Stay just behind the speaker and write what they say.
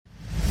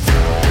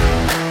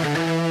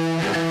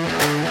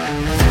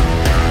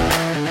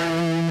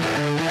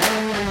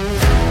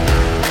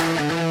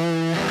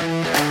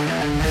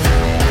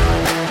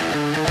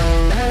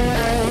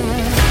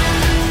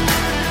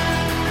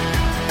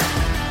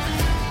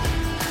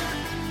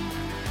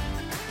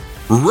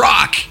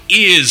Rock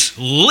is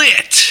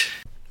lit.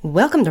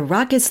 Welcome to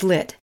Rock is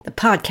Lit, the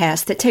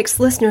podcast that takes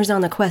listeners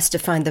on a quest to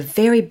find the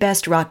very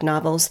best rock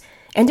novels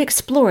and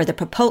explore the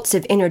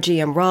propulsive energy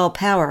and raw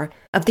power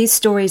of these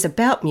stories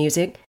about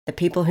music, the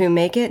people who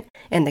make it,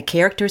 and the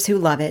characters who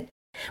love it.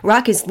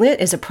 Rock is Lit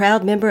is a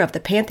proud member of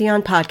the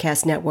Pantheon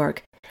Podcast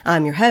Network.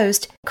 I'm your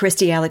host,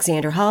 Christy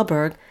Alexander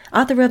Hallberg,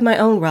 author of my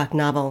own rock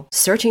novel,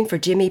 Searching for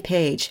Jimmy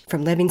Page,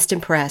 from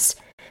Livingston Press.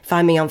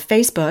 Find me on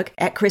Facebook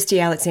at Christy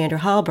Alexander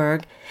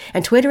Hallberg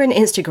and Twitter and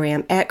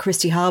Instagram at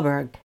Christy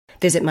Hallberg.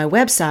 Visit my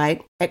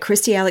website at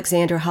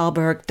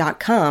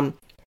ChristyAlexanderHallberg.com.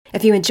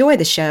 If you enjoy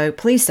the show,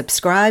 please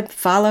subscribe,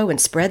 follow, and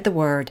spread the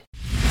word.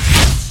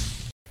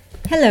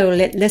 Hello,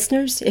 lit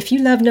listeners. If you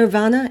love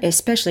Nirvana,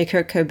 especially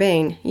Kurt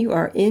Cobain, you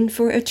are in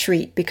for a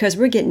treat because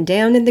we're getting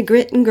down in the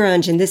grit and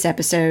grunge in this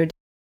episode.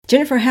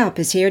 Jennifer Haupt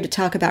is here to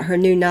talk about her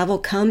new novel,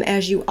 Come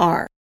As You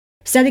Are.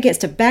 Set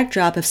against a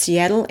backdrop of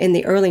Seattle in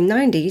the early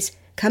 90s,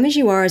 Come As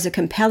You Are is a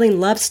compelling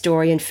love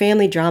story and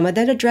family drama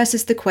that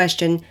addresses the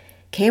question,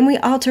 can we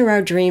alter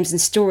our dreams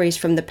and stories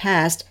from the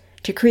past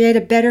to create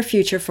a better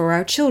future for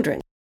our children?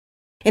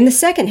 In the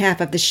second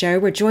half of the show,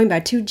 we're joined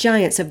by two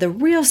giants of the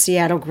real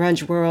Seattle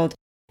grunge world,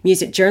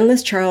 music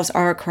journalist Charles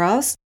R.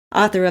 Cross,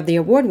 author of the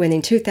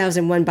award-winning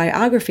 2001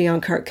 biography on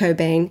Kurt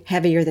Cobain,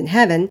 Heavier Than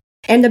Heaven,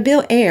 and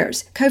Bill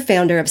Ayers,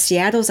 co-founder of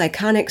Seattle's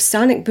iconic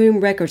Sonic Boom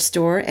record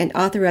store and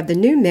author of the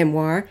new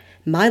memoir,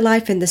 My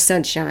Life in the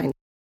Sunshine.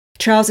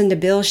 Charles and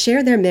Bill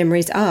share their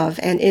memories of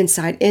and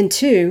insight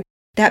into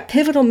that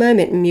pivotal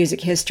moment in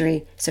music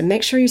history, so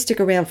make sure you stick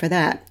around for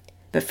that.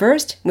 But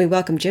first, we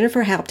welcome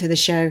Jennifer Haupt to the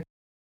show.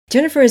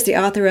 Jennifer is the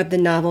author of the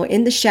novel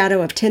In the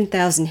Shadow of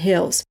 10,000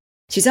 Hills.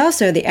 She's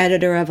also the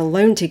editor of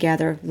Alone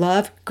Together,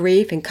 Love,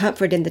 Grief, and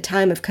Comfort in the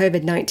Time of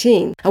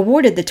COVID-19,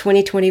 awarded the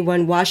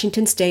 2021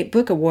 Washington State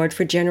Book Award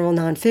for General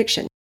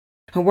Nonfiction.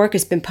 Her work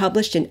has been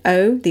published in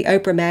O, the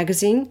Oprah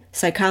Magazine,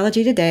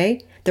 Psychology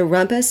Today, The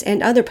Rumpus,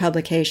 and other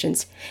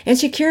publications, and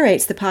she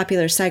curates the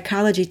popular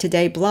Psychology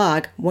Today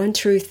blog, One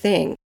True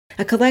Thing,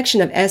 a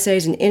collection of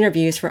essays and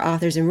interviews for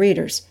authors and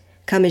readers.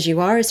 Come As You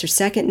Are is her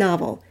second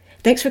novel.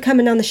 Thanks for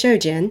coming on the show,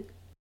 Jen.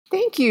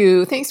 Thank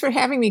you. Thanks for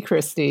having me,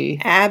 Christy.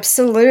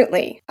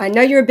 Absolutely. I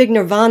know you're a big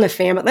Nirvana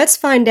fan, but let's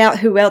find out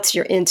who else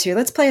you're into.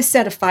 Let's play a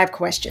set of 5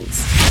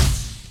 questions.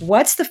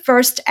 What's the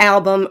first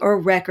album or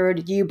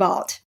record you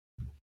bought?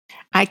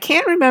 I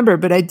can't remember,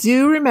 but I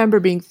do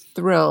remember being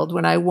thrilled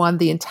when I won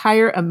the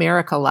entire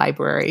America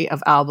library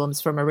of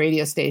albums from a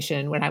radio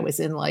station when I was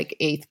in like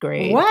 8th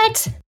grade.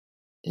 What?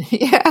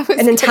 Yeah.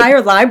 An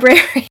entire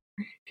library?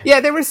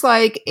 Yeah, there was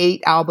like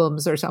 8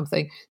 albums or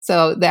something.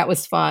 So that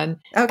was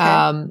fun.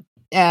 Okay.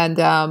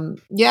 But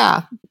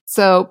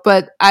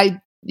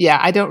I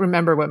don't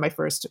remember what my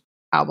first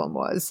album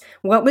was.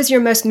 What was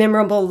your most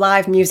memorable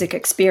live music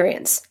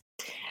experience?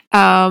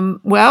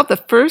 Well,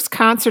 the first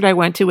concert I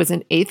went to was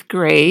in 8th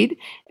grade.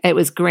 It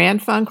was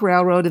Grand Funk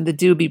Railroad and the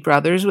Doobie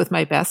Brothers with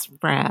my best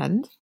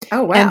friend.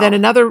 Oh, wow. And then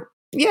another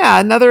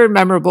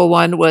memorable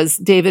one was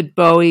David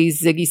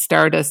Bowie's Ziggy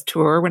Stardust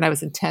tour when I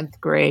was in 10th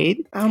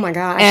grade. Oh my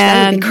gosh,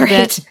 that would be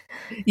great.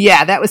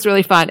 That was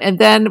really fun. And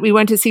then we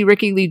went to see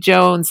Ricky Lee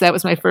Jones. That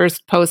was my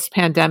first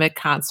post-pandemic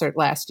concert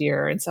last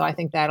year. And so I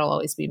think that'll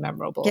always be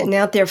memorable. Getting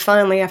out there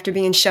finally after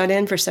being shut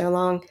in for so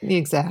long.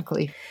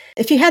 Exactly.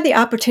 If you had the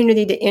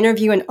opportunity to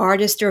interview an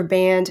artist or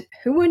band,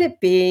 who would it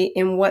be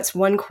and what's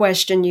one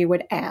question you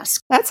would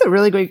ask? That's a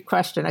really great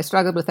question. I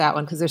struggled with that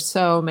one because there's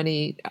so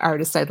many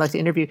artists I'd like to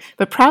interview.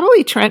 But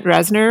probably Trent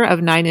Reznor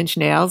of Nine Inch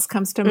Nails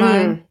comes to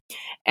mind.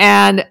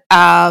 And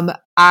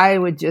I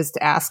would just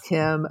ask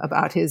him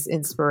about his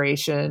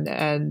inspiration.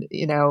 And,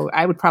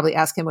 I would probably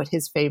ask him what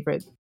his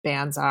favorite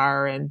bands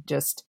are. And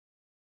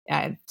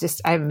I have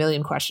a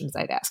million questions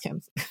I'd ask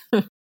him.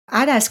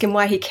 I'd ask him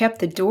why he kept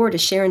the door to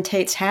Sharon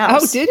Tate's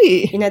house. Oh, did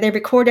he? They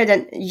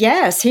recorded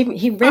yes,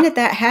 he rented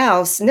that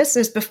house. And this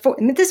was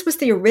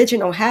the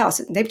original house.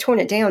 They've torn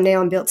it down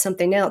now and built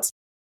something else.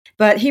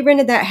 But he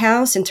rented that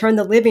house and turned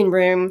the living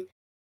room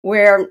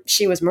where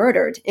she was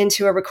murdered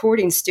into a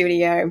recording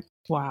studio.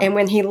 Wow. And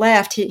when he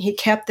left, he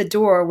kept the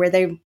door where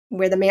the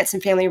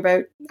Manson family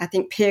wrote, I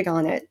think, pig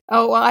on it.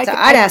 Oh, well, I'd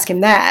ask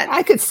him that.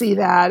 I could see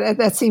that.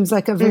 That seems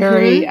like a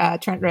very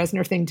Trent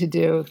Reznor thing to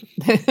do.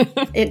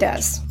 It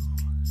does.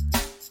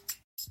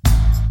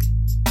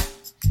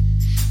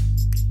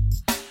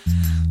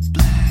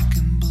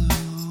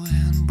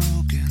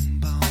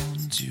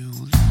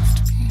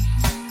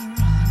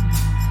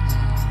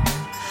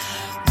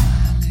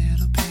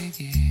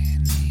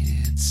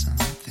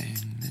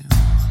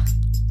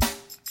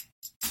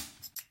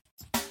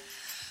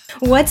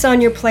 What's on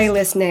your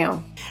playlist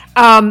now?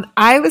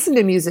 I listen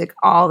to music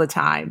all the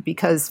time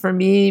because for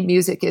me,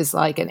 music is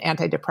like an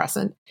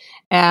antidepressant.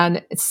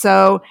 And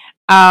so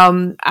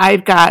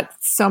I've got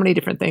so many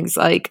different things.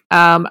 Like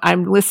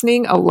I'm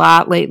listening a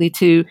lot lately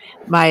to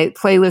my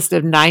playlist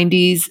of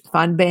 90s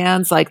fun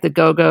bands like the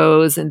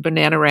Go-Go's and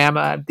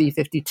Bananarama,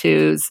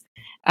 B-52s.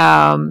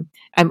 I'm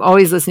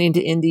always listening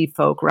to indie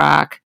folk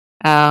rock.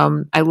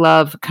 I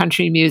love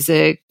country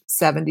music,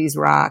 70s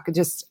rock,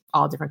 just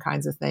all different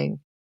kinds of things.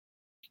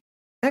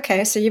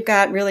 Okay, so you've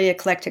got really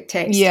eclectic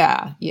taste.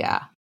 Yeah,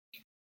 yeah.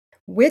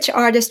 Which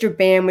artist or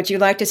band would you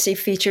like to see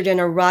featured in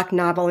a rock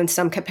novel in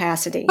some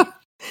capacity?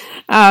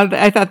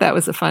 I thought that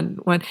was a fun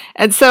one.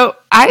 And so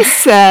I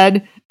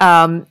said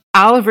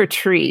Oliver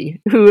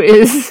Tree, who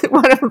is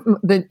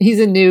he's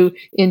a new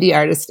indie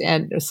artist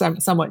and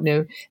somewhat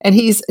new. And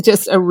he's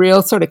just a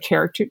real sort of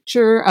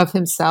caricature of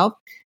himself.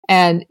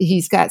 And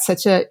he's got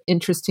such an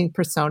interesting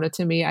persona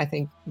to me. I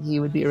think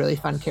he would be a really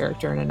fun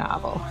character in a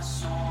novel.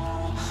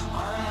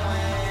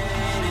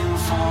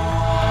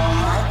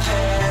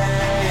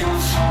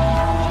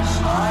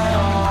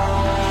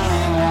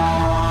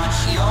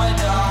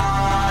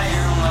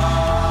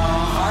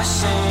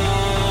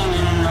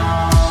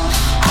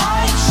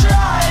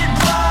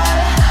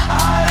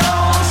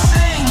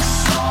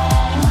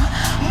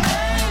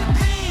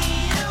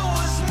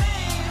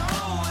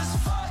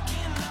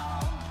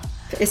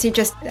 Is he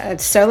just a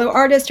solo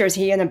artist or is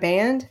he in a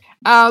band?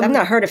 I've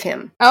not heard of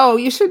him. Oh,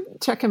 you should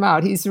check him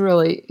out. He's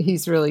really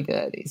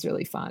good. He's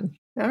really fun.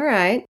 All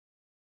right.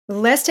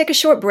 Let's take a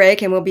short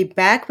break and we'll be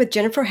back with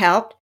Jennifer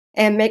Haupt.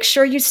 And make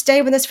sure you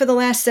stay with us for the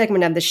last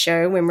segment of the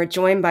show when we're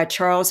joined by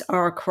Charles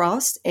R.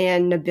 Cross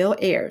and Nabil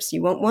Ayers.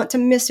 You won't want to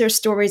miss their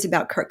stories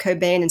about Kurt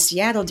Cobain in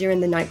Seattle during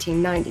the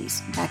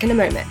 1990s. Back in a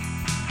moment.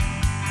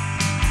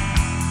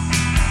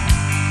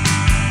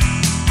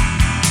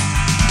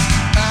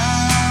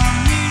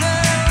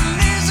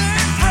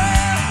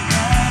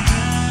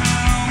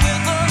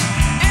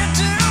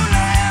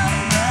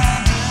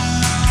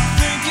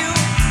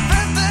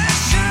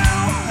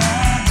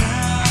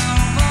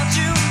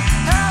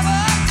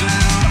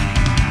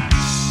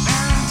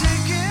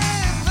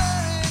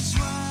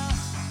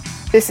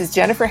 This is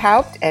Jennifer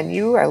Haupt, and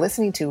you are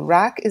listening to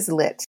Rock is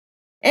Lit.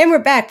 And we're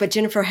back with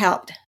Jennifer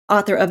Haupt,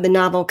 author of the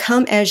novel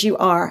Come As You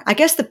Are. I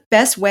guess the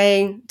best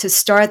way to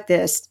start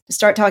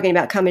talking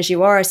about Come As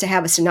You Are, is to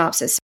have a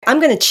synopsis. I'm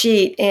going to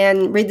cheat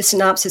and read the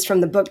synopsis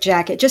from the book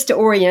jacket just to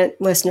orient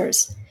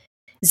listeners.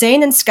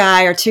 Zane and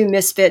Sky are two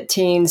misfit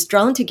teens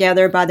drawn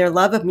together by their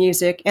love of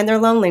music and their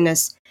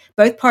loneliness.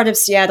 Both part of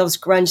Seattle's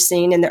grunge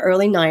scene in the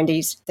early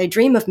 90s, they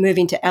dream of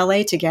moving to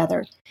LA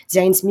together.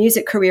 Zane's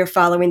music career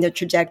following the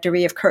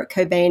trajectory of Kurt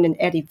Cobain and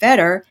Eddie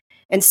Vedder,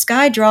 and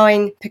Sky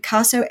drawing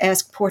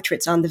Picasso-esque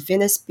portraits on the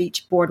Venice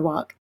Beach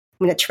boardwalk.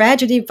 When a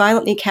tragedy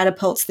violently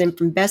catapults them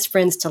from best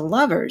friends to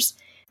lovers,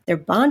 their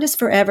bond is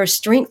forever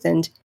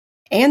strengthened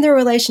and their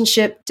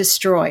relationship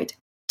destroyed.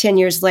 10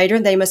 years later,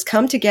 they must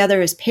come together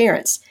as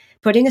parents,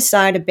 putting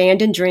aside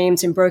abandoned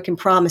dreams and broken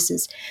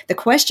promises. The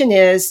question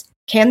is,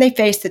 can they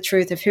face the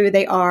truth of who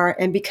they are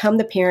and become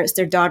the parents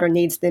their daughter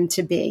needs them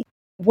to be?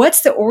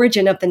 What's the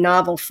origin of the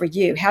novel for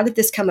you? How did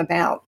this come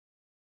about?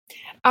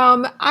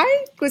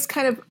 I was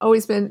kind of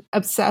always been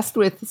obsessed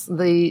with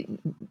the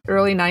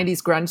early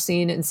 90s grunge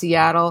scene in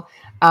Seattle.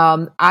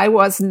 I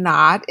was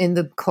not in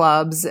the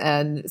clubs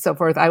and so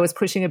forth. I was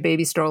pushing a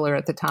baby stroller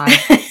at the time.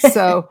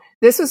 So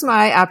this was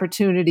my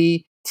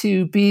opportunity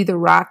to be the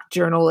rock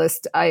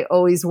journalist I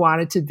always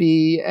wanted to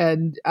be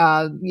and,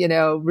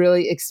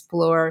 really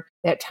explore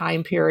that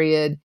time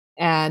period.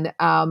 And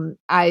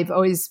I've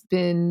always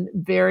been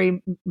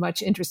very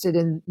much interested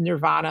in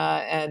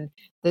Nirvana, and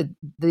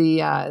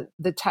the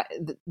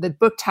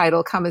book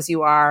title "Come as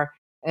You Are"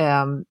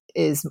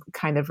 is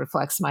kind of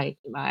reflects my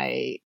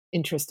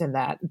interest in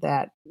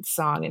that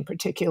song in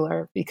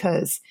particular,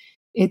 because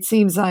it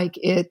seems like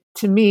it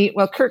to me.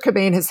 Well, Kurt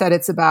Cobain has said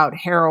it's about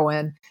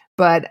heroin,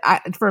 but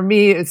for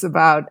me, it's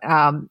about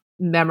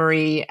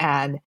memory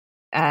and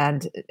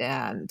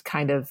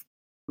kind of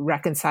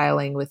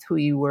reconciling with who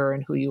you were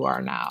and who you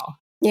are now.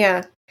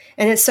 Yeah.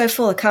 And it's so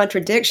full of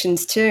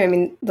contradictions too. I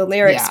mean, the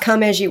lyrics,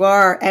 come as you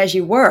are, as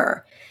you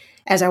were,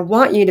 as I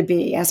want you to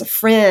be, as a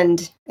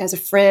friend, as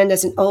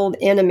an old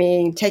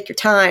enemy, take your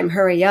time,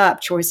 hurry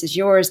up, choice is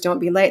yours, don't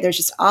be late. There's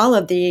just all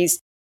of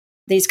these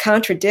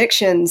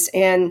contradictions.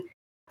 And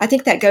I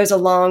think that goes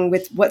along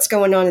with what's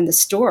going on in the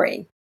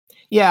story.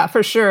 Yeah,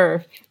 for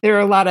sure. There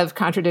are a lot of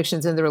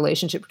contradictions in the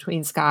relationship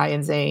between Sky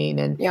and Zane.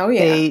 And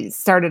they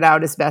started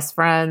out as best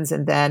friends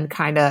and then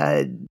kind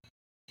of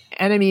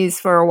enemies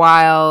for a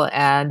while.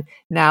 And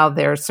now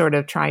they're sort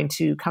of trying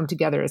to come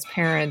together as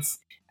parents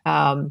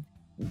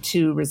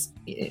to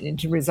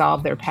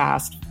resolve their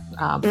past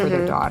for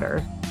their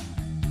daughter.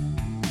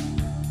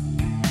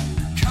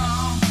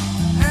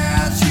 Come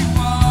as you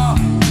are,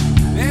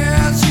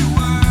 as you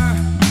were,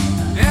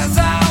 as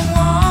I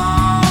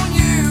want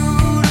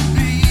you to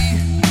be,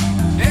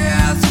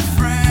 as a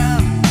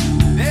friend,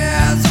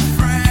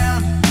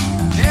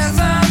 as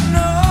I'm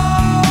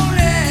known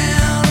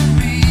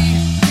enemy.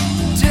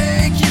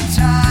 Take your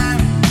time,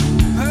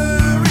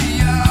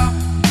 hurry up,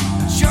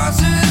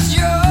 choice is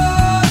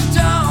yours,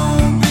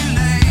 don't be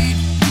late.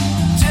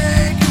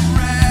 Take a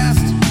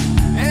rest,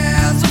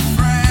 as a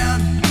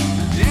friend,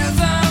 as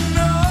I'm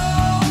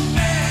known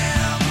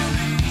enemy.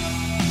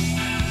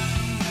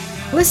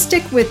 Let's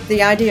stick with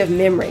the idea of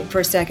memory for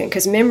a second,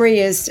 because memory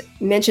is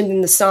mentioned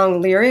in the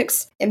song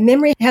lyrics, and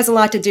memory has a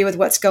lot to do with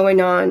what's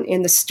going on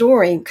in the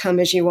story, Come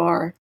As You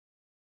Are.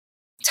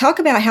 Talk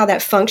about how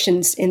that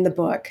functions in the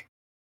book.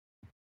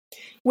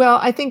 Well,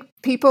 I think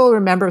people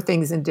remember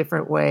things in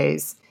different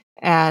ways.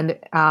 And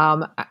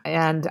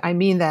I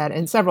mean that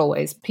in several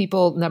ways.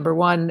 People, number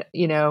one,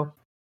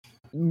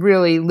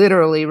 really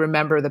literally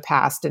remember the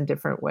past in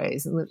different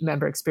ways, and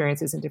remember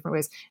experiences in different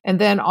ways. And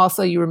then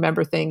also you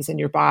remember things in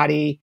your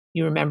body,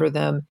 you remember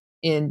them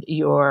in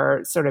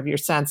your sort of your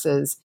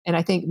senses. And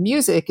I think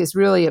music is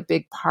really a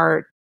big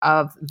part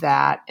of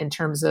that, in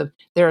terms of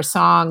there are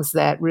songs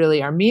that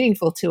really are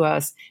meaningful to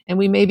us, and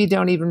we maybe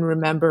don't even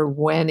remember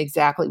when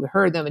exactly we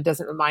heard them. It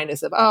doesn't remind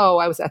us of, oh,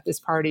 I was at this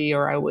party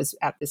or I was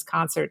at this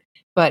concert,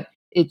 but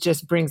it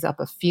just brings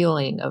up a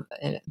feeling of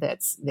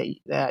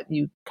that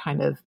you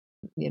kind of,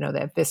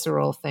 that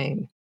visceral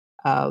thing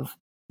of,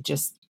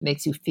 just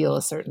makes you feel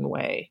a certain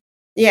way.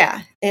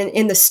 Yeah. And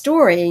in the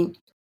story,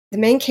 the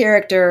main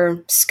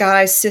character,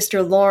 Sky's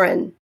sister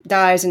Lauren,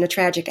 dies in a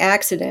tragic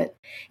accident,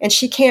 and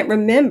she can't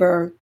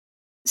remember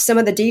some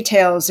of the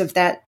details of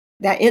that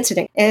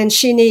incident, and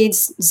she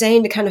needs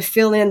Zane to kind of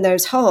fill in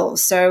those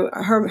holes. So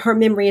her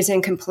memory is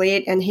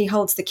incomplete, and he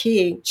holds the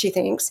key, she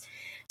thinks,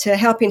 to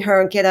helping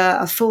her get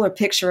a fuller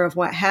picture of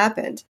what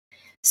happened.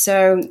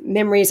 So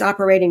memory is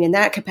operating in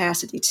that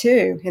capacity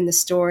too in the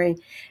story.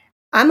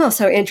 I'm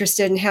also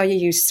interested in how you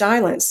use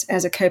silence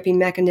as a coping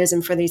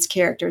mechanism for these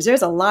characters.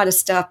 There's a lot of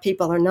stuff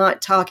people are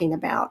not talking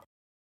about.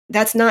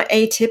 That's not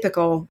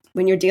atypical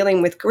when you're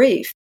dealing with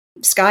grief.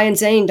 Sky and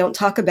Zane don't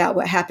talk about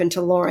what happened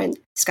to Lauren.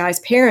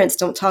 Sky's parents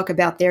don't talk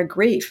about their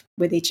grief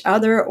with each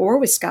other or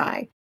with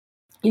Sky.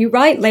 You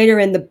write later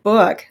in the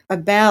book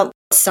about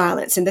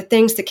silence and the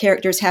things the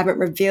characters haven't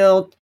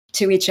revealed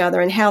to each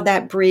other, and how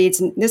that breeds,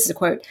 and this is a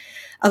quote,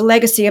 a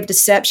legacy of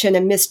deception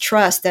and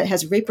mistrust that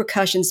has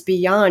repercussions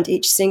beyond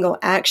each single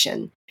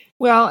action.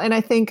 Well, and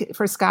I think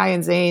for Sky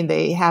and Zane,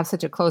 they have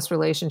such a close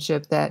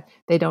relationship that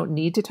they don't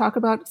need to talk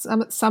about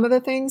some of the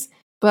things.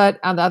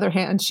 But on the other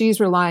hand, she's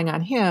relying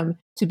on him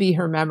to be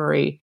her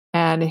memory,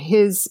 and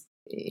he's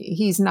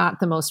not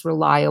the most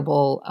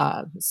reliable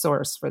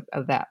source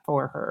of that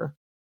for her.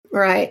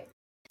 Right.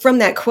 From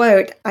that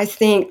quote, I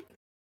think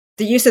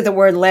the use of the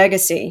word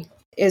legacy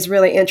is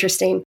really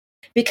interesting,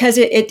 because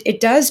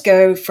it does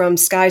go from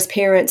Sky's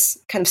parents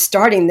kind of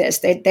starting this.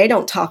 They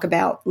don't talk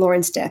about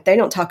Lauren's death. They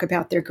don't talk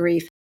about their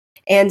grief.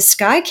 And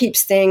Sky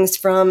keeps things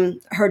from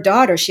her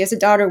daughter. She has a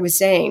daughter with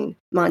Zane,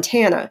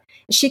 Montana.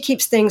 And she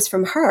keeps things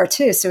from her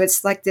too. So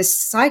it's like this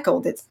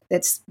cycle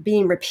that's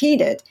being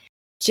repeated.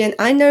 Jen,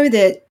 I know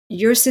that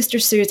your sister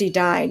Susie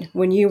died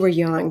when you were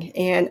young,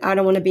 and I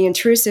don't want to be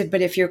intrusive,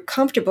 but if you're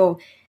comfortable,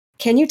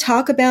 can you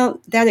talk about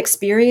that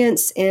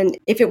experience and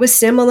if it was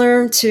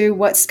similar to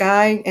what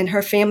Sky and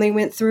her family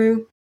went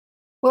through?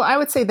 Well, I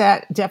would say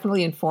that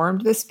definitely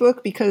informed this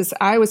book, because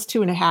I was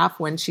 2.5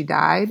 when she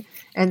died,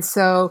 and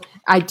so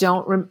I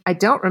don't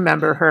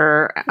remember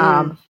her.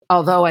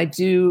 Although I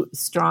do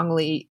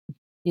strongly,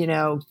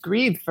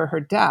 grieve for her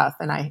death,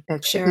 and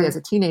particularly as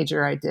a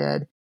teenager, I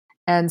did,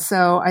 and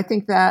so I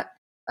think that,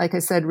 like I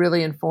said,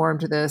 really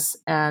informed this.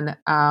 And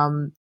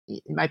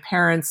my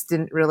parents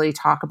didn't really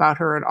talk about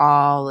her at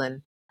all,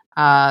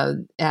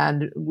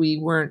 and we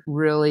weren't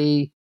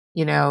really,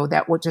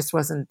 that just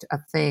wasn't a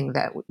thing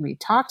that we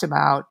talked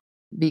about,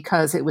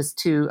 because it was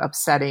too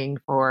upsetting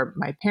for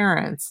my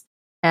parents.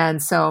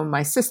 And so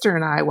my sister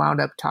and I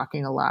wound up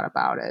talking a lot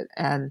about it,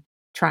 and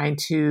trying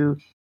to,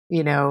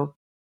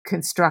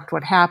 construct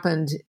what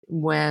happened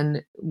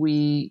when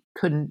we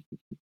couldn't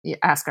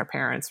ask our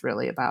parents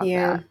really about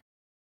that.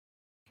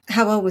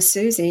 How old was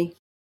Susie?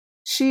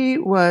 She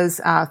was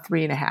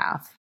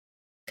 3.5.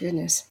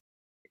 Goodness.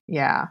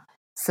 Yeah.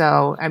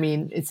 So, I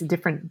mean, it's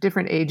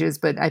different ages,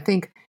 but I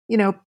think,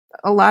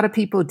 a lot of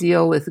people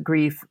deal with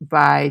grief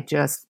by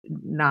just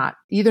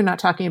either not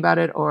talking about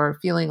it, or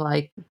feeling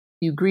like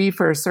you grieve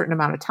for a certain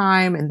amount of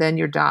time and then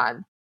you're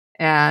done.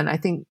 And I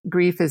think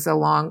grief is a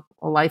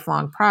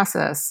lifelong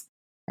process.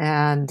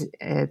 And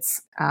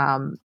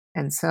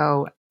and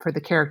so for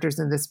the characters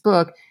in this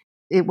book,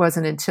 it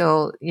wasn't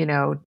until,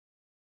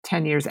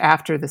 10 years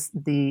after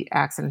the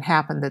accident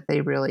happened that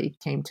they really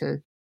came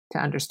to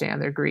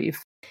understand their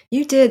grief.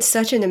 You did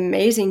such an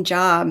amazing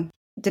job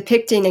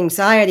depicting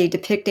anxiety,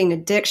 depicting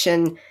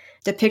addiction,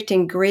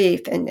 depicting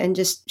grief, and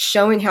just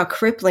showing how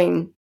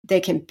crippling they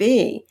can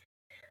be.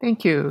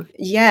 Thank you.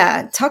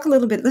 Yeah, talk a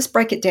little bit. Let's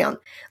break it down.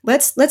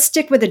 Let's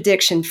stick with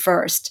addiction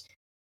first.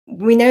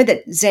 We know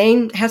that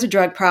Zane has a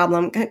drug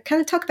problem.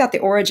 Kind of talk about the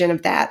origin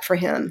of that for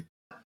him.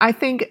 I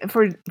think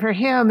for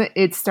him,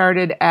 it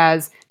started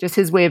as just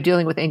his way of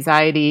dealing with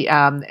anxiety,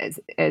 on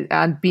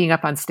being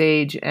up on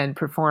stage and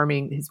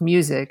performing his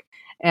music,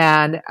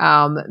 and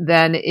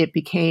then it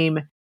became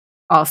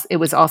it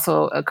was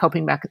also a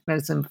coping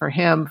mechanism for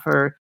him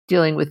for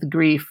dealing with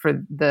grief for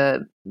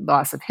the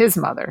loss of his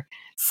mother.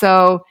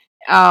 So,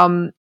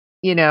 I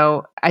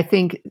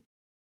think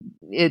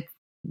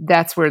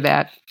that's where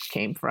that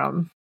came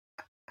from.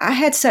 I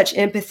had such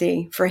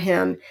empathy for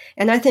him.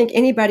 And I think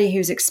anybody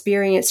who's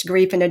experienced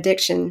grief and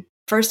addiction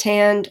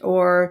firsthand,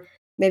 or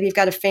maybe you've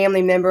got a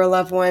family member, a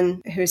loved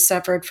one who's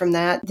suffered from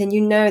that, then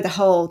the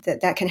hold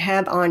that can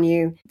have on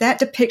you. That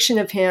depiction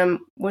of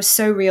him was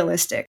so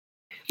realistic.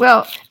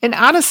 Well, and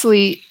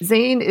honestly,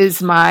 Zane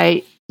is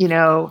my,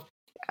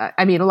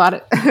 I mean, a lot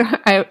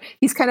of,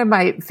 he's kind of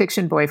my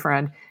fiction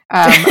boyfriend.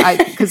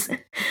 Because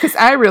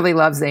I really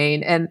love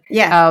Zane, and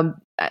Yeah.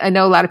 I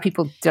know a lot of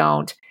people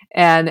don't.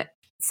 And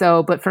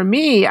so, but for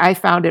me, I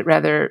found it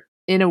rather,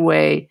 in a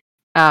way,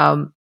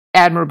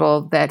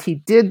 admirable that he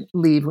did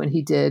leave when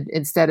he did,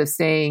 instead of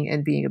staying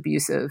and being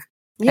abusive,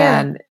 Yeah.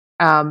 and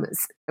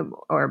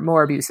or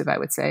more abusive, I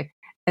would say.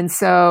 And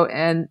so,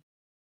 and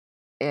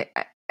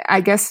I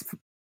I guess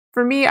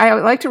for me, I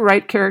like to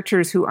write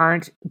characters who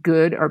aren't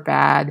good or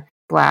bad,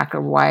 black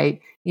or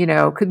white,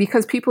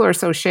 because people are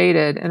so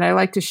shaded. And I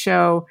like to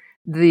show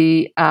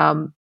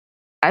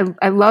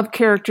I love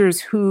characters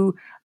who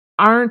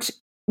aren't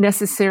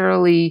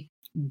necessarily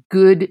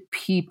good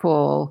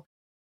people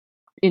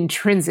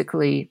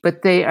intrinsically,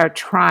 but they are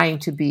trying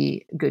to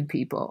be good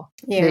people.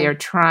 They Yeah. are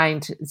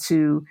trying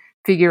to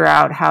figure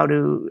out how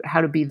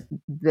to be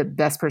the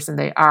best person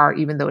they are,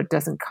 even though it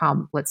doesn't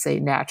come, let's say,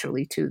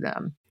 naturally to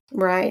them.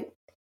 Right.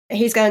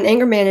 He's got an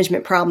anger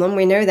management problem.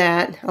 We know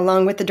that,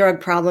 along with the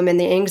drug problem and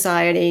the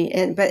anxiety.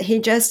 But he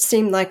just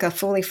seemed like a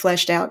fully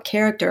fleshed out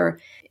character.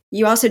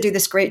 You also do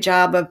this great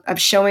job of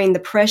showing the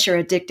pressure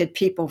addicted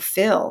people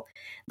feel.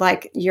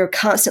 Like you're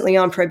constantly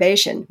on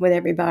probation with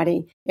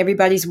everybody.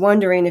 Everybody's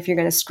wondering if you're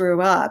going to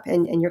screw up,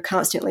 and you're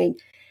constantly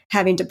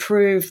having to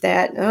prove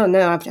that, oh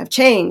no, I've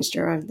changed,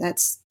 or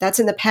that's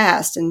in the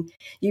past. And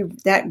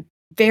that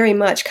very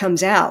much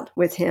comes out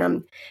with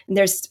him. And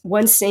there's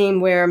one scene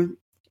where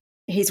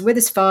he's with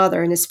his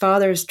father, and his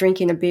father's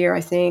drinking a beer,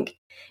 I think.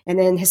 And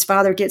then his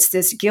father gets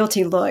this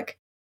guilty look,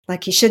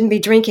 like he shouldn't be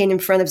drinking in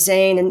front of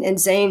Zane. And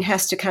Zane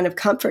has to kind of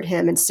comfort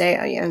him and say,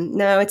 oh, yeah,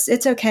 no,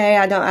 it's okay.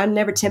 I'm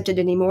never tempted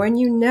anymore.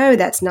 And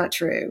that's not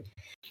true.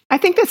 I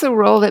think that's a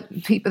role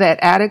that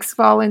addicts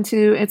fall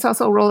into. It's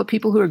also a role that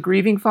people who are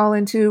grieving fall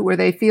into, where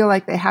they feel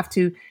like they have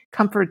to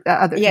comfort the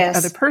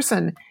other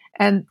person.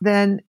 And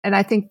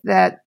I think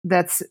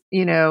that's,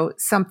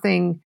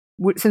 something,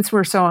 since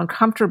we're so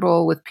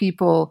uncomfortable with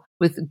people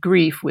with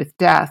grief, with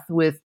death,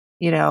 with,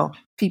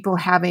 people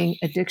having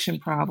addiction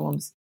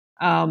problems,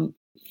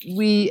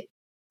 we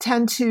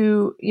tend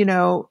to,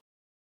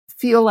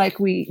 feel like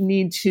we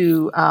need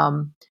to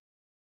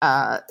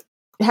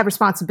have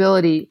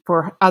responsibility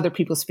for other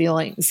people's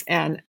feelings.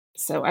 And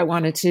so I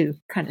wanted to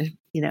kind of,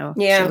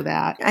 show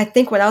that. I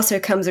think what also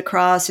comes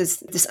across is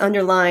this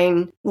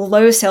underlying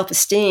low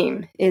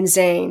self-esteem in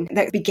Zane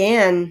that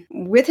began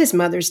with his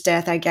mother's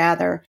death, I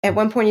gather. At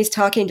one point, he's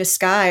talking to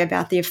Sky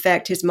about the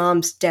effect his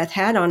mom's death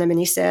had on him. And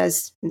he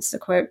says, it's the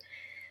quote,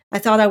 I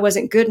thought I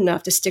wasn't good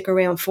enough to stick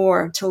around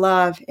to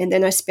love. And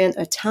then I spent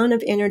a ton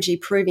of energy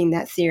proving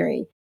that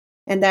theory.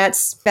 And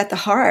that's at the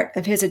heart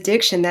of his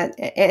addiction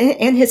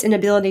and his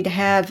inability to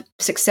have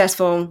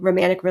successful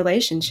romantic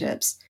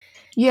relationships.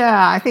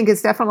 Yeah, I think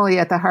it's definitely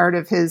at the heart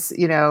of his,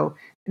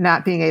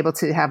 not being able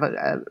to have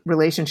a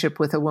relationship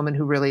with a woman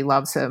who really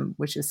loves him,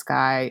 which is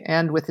Sky,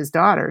 and with his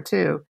daughter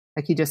too.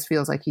 Like he just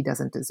feels like he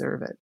doesn't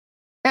deserve it.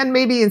 And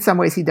maybe in some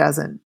ways he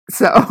doesn't.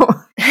 So,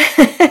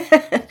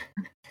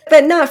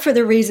 but not for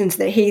the reasons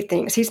that he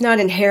thinks. He's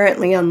not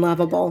inherently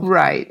unlovable.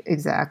 Right,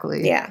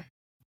 exactly. Yeah.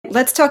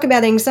 Let's talk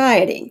about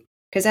anxiety,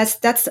 because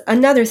that's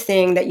another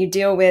thing that you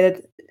deal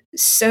with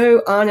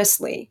so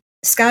honestly.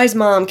 Sky's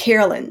mom,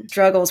 Carolyn,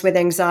 struggles with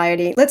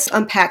anxiety. Let's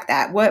unpack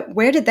that.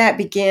 Where did that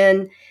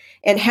begin,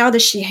 and how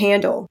does she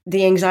handle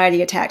the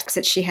anxiety attacks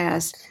that she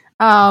has?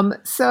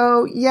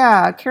 So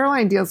yeah,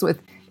 Caroline deals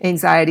with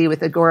anxiety,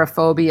 with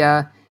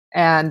agoraphobia.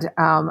 And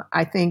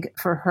I think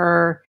for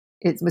her,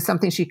 it was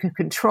something she could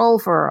control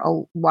for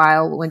a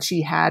while when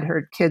she had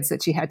her kids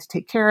that she had to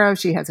take care of.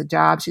 She has a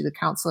job. She's a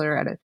counselor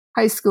at a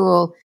high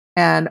school,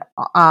 and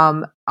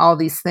all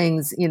these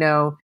things,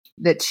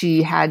 that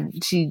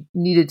she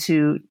needed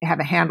to have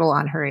a handle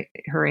on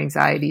her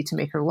anxiety to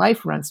make her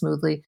life run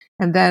smoothly.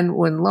 And then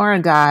when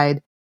Lauren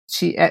died,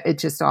 it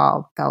just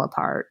all fell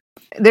apart.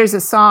 There's a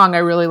song I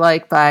really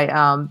like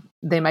by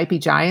They Might Be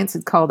Giants.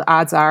 It's called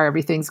Odds Are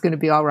Everything's Going to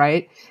Be All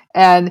Right.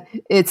 And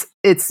it's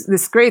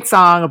this great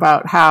song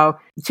about how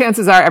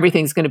chances are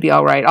everything's going to be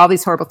all right. All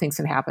these horrible things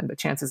can happen, but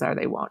chances are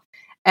they won't.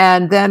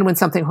 And then when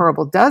something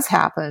horrible does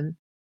happen,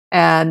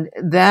 and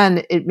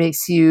then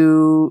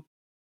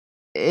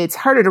it's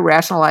harder to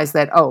rationalize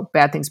that, oh,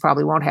 bad things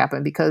probably won't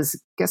happen, because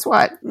guess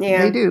what?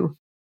 Yeah. They do.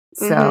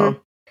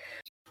 So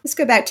let's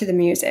go back to the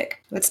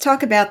music. Let's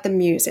talk about the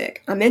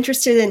music. I'm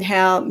interested in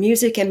how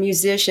music and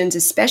musicians,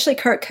 especially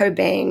Kurt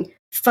Cobain,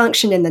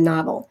 function in the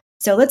novel.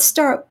 So let's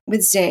start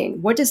with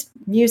Zane. What does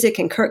music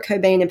and Kurt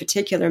Cobain in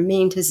particular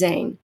mean to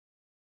Zane?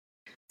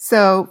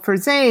 So for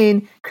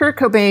Zane, Kurt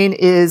Cobain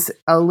is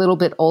a little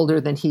bit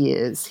older than he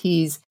is.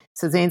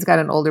 So Zane's got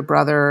an older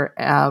brother,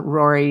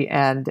 Rory,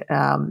 and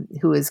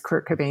who is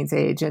Kurt Cobain's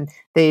age, and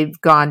they've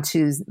gone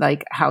to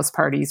like house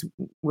parties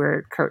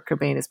where Kurt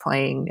Cobain is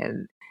playing,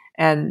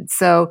 and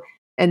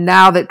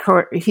now that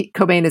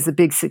Cobain is a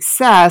big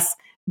success,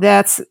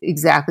 that's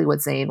exactly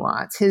what Zane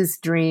wants. His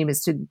dream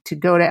is to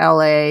go to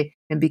LA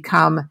and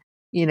become,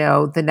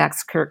 the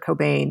next Kurt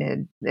Cobain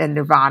and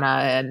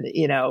Nirvana and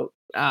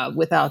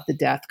without the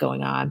death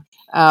going on.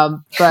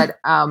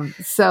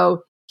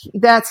 So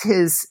that's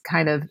his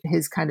kind of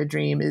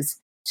dream, is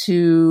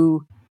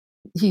to,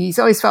 he's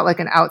always felt like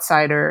an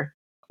outsider,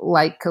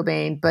 like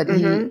Cobain,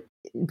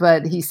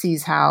 but he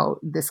sees how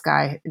this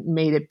guy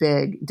made it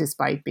big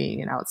despite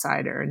being an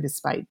outsider and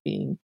despite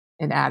being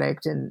an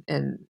addict and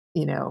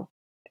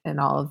and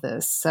all of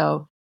this.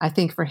 So I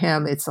think for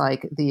him, it's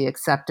like the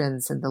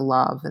acceptance and the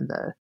love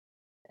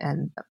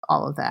and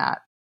all of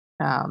that.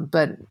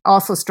 But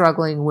also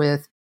struggling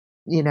with,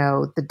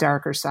 the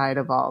darker side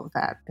of all of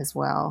that as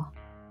well.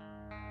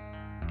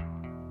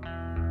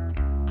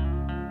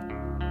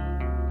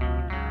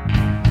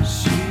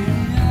 She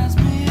has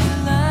me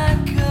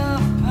like a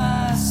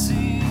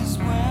Pisces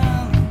when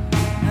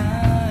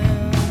I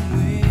am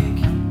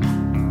weak.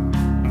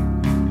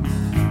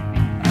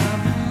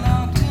 I've been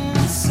locked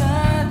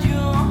inside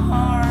your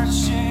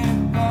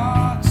heart-shaped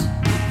box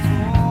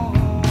for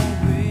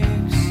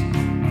weeks.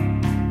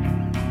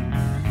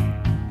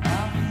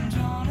 I've been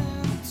drawn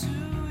into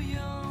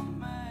your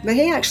magic. But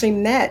he actually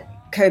met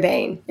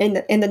Cobain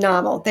in the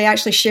novel. They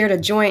actually shared a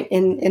joint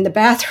in the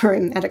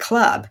bathroom at a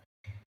club,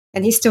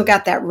 and he still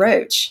got that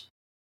roach.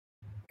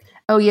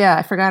 Oh yeah,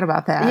 I forgot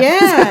about that.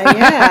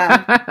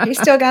 Yeah. He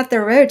still got the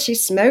roach. He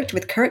smoked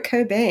with Kurt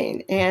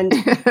Cobain, and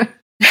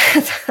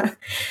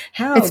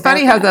It's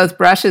funny how those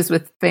brushes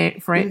with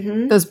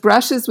fame, those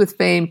brushes with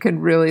fame can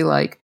really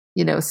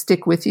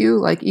stick with you,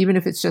 like even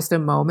if it's just a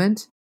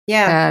moment.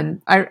 Yeah.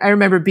 And I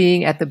remember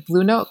being at the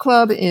Blue Note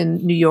Club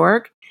in New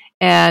York,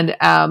 and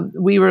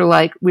we were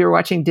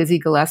watching Dizzy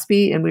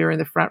Gillespie, and we were in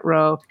the front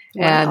row.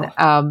 Wow.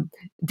 And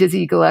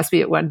Dizzy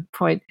Gillespie, at one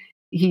point,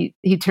 he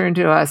turned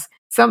to us.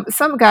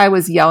 Some guy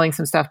was yelling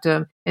some stuff to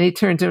him, and he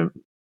turned to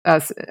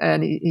us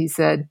and he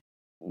said,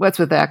 "What's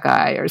with that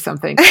guy?" or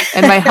something.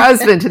 And my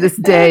husband, to this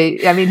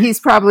day, I mean, he's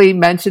probably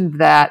mentioned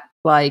that,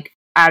 like,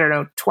 I don't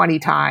know, 20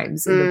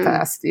 times in the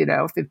past,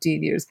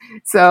 15 years.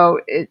 So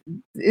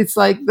it's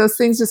like those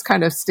things just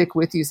kind of stick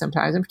with you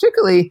sometimes. And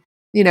particularly,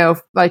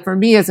 like for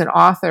me as an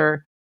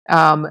author,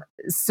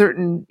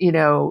 certain,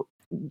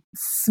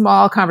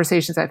 small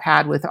conversations I've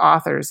had with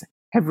authors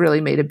have really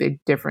made a big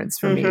difference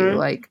for me.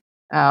 Like,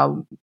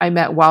 I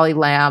met Wally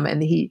Lamb,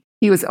 and he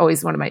was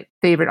always one of my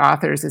favorite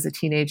authors as a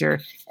teenager.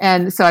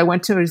 And so I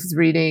went to his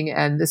reading,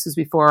 and this was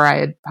before I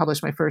had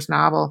published my first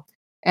novel.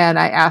 And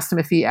I asked him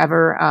if he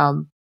ever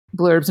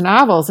blurbs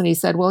novels. And he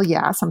said, "Well,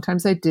 yeah,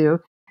 sometimes I do."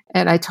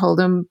 And I told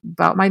him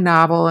about my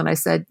novel. And I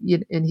said,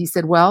 and he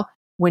said, "Well,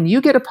 when you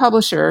get a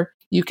publisher,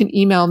 you can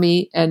email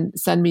me and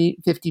send me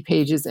 50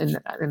 pages and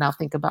I'll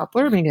think about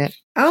blurbing it."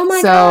 Oh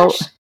my gosh.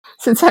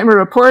 Since I'm a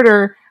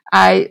reporter,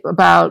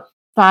 about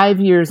 5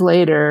 years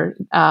later,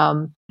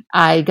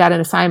 I got an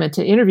assignment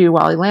to interview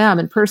Wally Lamb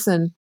in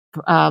person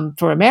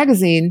for a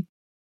magazine.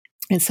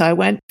 And so I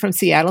went from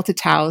Seattle to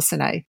Taos,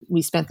 and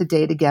we spent the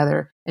day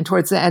together. And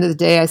towards the end of the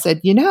day, I said,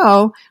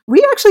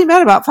 we actually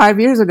met about 5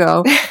 years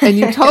ago, and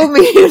you told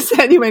me to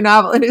send you my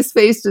novel. And his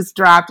face just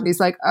dropped, and he's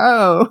like,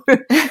 "Oh."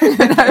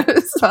 And I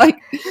was like,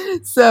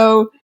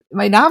 "So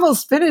my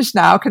novel's finished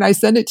now. Can I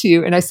send it to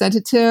you?" And I sent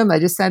it to him. I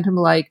just sent him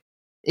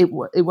it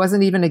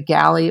wasn't even a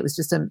galley. It was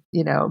just a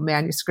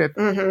manuscript.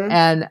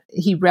 And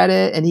he read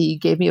it, and he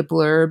gave me a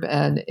blurb,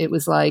 and it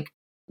was like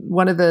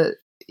one of the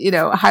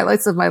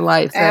highlights of my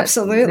life.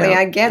 Absolutely,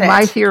 I get it.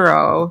 My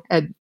hero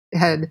had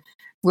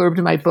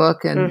blurbed my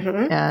book,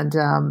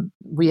 and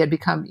we had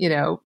become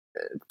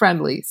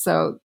friendly.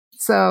 So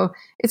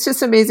it's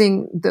just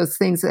amazing, those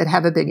things that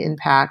have a big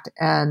impact.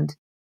 And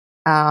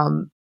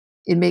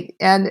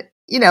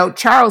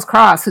Charles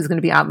Cross, who's going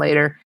to be on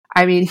later.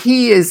 I mean,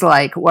 he is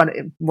like one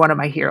of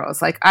my heroes.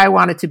 Like, I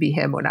wanted to be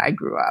him when I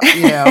grew up.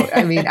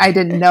 I mean, I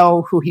didn't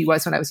know who he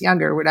was when I was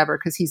younger or whatever,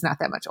 because he's not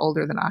that much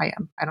older than I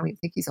am. I don't even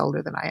think he's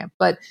older than I am.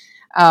 But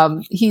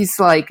he's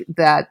like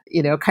that,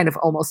 kind of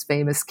almost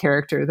famous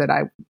character that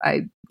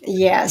I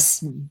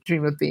yes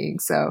dream of being.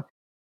 So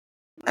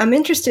I'm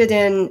interested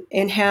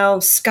in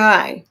how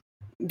Sky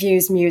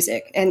views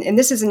music. And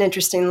this is an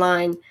interesting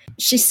line.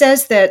 She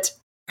says that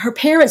her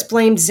parents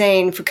blamed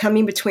Zane for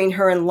coming between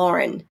her and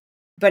Lauren,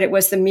 but it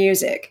was the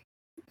music.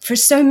 For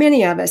so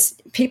many of us,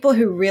 people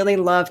who really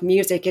love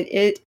music,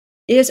 it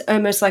is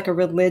almost like a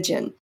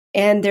religion.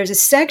 And there's a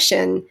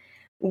section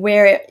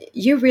where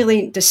you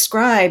really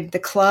describe the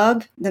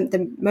club,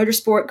 the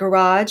motorsport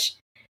garage,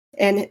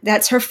 and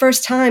that's her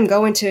first time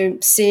going to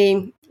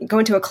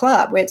a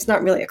club. Well, it's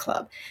not really a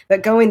club,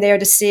 but going there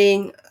to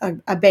see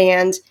a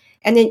band.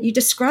 And then you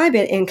describe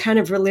it in kind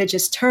of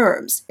religious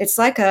terms. It's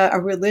like a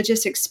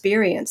religious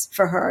experience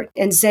for her.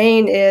 And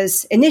Zane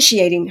is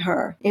initiating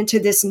her into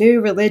this new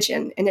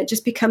religion, and it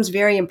just becomes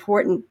very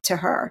important to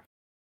her.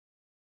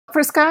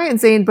 For Sky and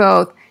Zane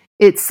both,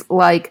 it's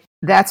like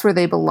that's where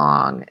they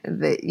belong.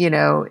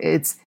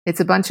 It's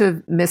a bunch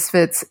of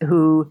misfits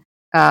who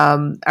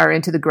are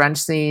into the grunge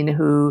scene,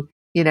 who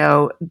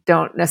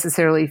don't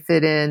necessarily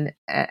fit in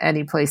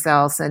any place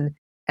else, and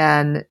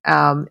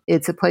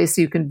it's a place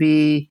you can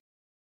be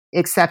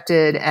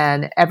accepted,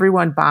 and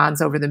everyone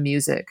bonds over the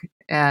music.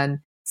 And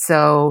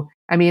so,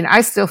 I mean,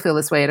 I still feel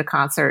this way at a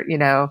concert.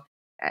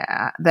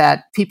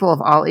 that people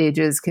of all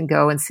ages can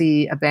go and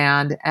see a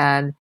band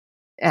and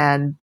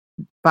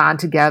bond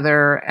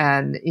together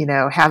and,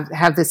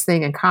 have this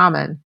thing in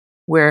common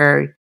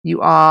where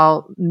you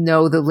all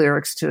know the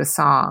lyrics to a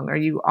song, or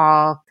you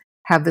all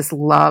have this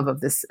love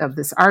of this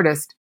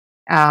artist.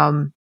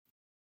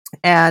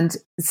 And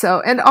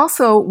so, and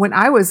also when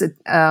I was,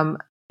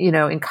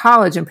 in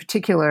college in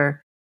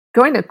particular,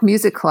 going to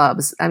music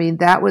clubs, I mean,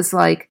 that was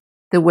like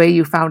the way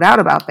you found out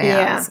about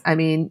bands. Yeah. I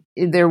mean,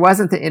 there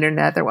wasn't the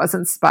internet, there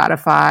wasn't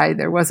Spotify,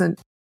 there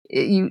wasn't,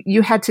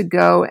 you had to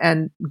go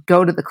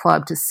to the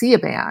club to see a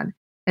band.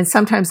 And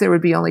sometimes there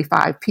would be only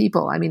 5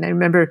 people. I mean, I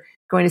remember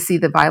going to see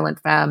the Violent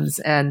Femmes,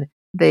 and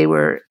they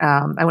were,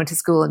 I went to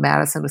school in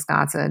Madison,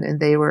 Wisconsin, and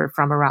they were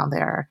from around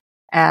there.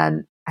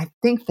 And I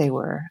think they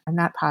were, I'm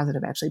not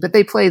positive actually, but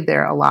they played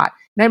there a lot.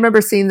 And I remember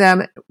seeing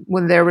them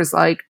when there was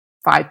like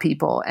 5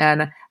 people.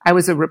 And I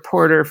was a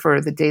reporter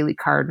for the Daily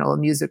Cardinal, a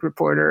music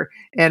reporter.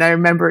 And I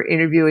remember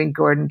interviewing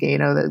Gordon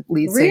Gano, the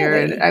lead singer.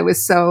 Really? And I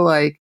was so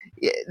like,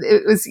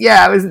 it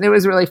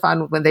was really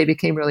fun when they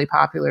became really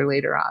popular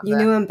later on. You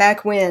knew him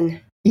back when.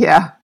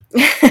 Yeah.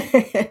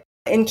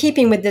 In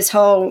keeping with this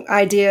whole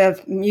idea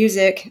of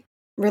music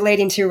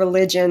relating to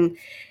religion,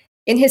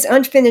 in his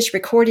unfinished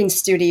recording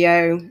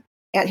studio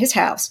at his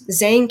house,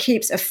 Zayn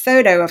keeps a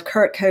photo of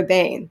Kurt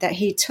Cobain that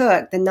he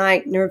took the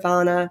night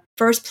Nirvana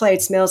first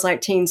played Smells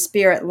Like Teen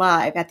Spirit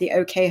live at the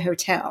OK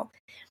Hotel.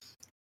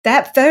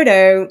 That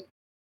photo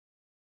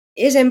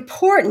is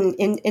important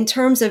in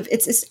terms of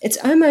it's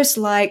almost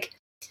like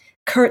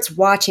Kurt's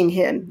watching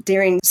him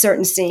during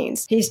certain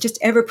scenes. He's just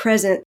ever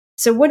present.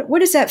 So what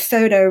does that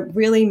photo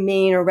really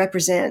mean or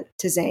represent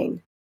to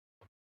Zayn?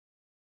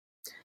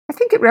 I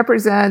think it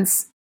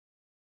represents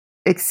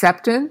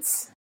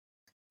acceptance.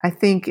 I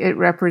think it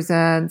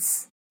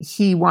represents,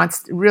 he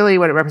wants to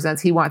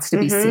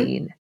be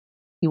seen.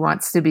 He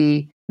wants to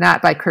be,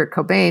 not by Kurt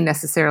Cobain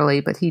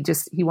necessarily, but he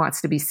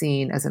wants to be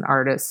seen as an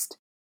artist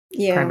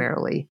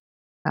primarily,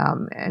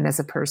 and as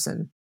a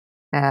person.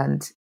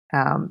 And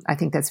I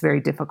think that's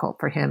very difficult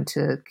for him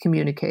to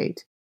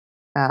communicate,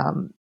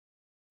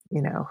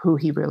 who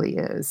he really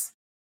is.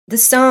 The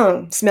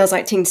song, Smells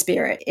Like Teen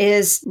Spirit,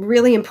 is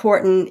really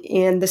important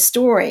in the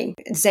story.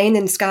 Zayn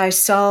and Sky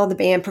saw the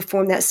band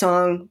perform that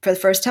song for the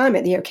first time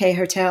at the OK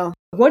Hotel.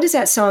 What does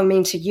that song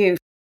mean to you?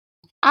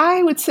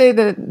 I would say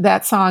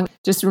that song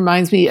just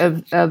reminds me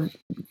of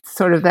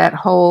sort of that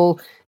whole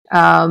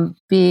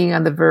being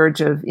on the verge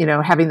of,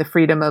 having the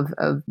freedom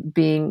of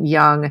being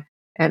young,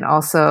 and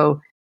also,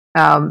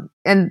 and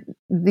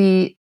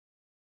the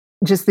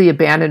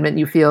abandonment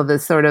you feel, the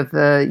sort of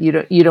you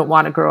don't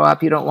want to grow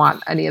up, you don't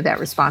want any of that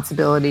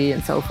responsibility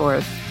and so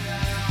forth.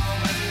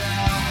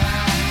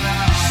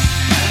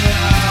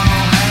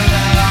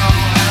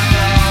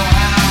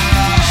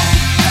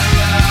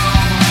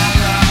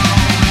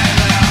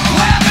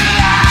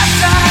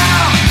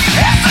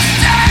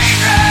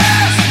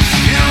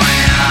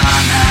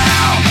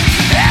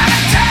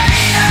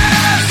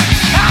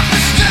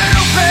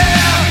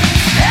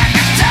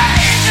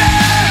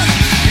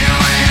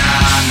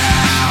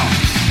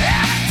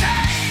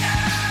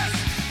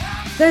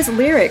 Those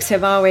lyrics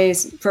have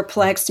always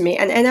perplexed me.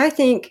 And I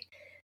think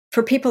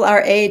for people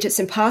our age, it's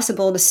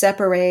impossible to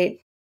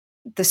separate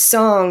the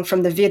song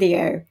from the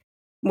video.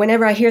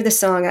 Whenever I hear the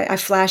song, I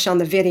flash on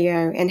the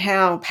video and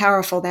how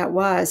powerful that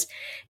was.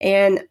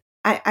 And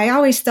I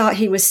always thought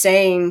he was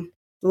saying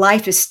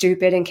life is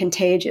stupid and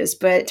contagious,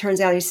 but it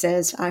turns out he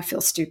says, I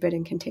feel stupid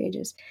and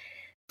contagious.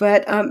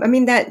 But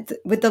that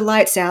with the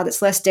lights out,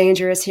 it's less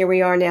dangerous. Here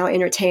we are now,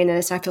 entertain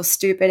us. I feel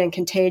stupid and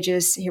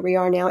contagious. Here we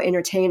are now,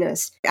 entertain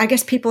us. I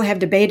guess people have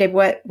debated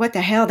what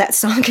the hell that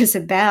song is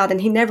about,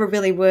 and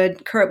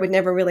Kurt would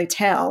never really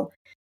tell.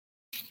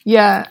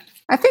 Yeah,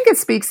 I think it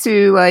speaks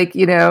to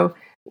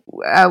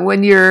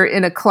when you're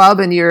in a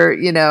club and you're,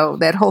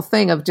 that whole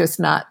thing of just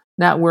not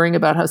worrying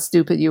about how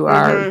stupid you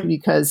are,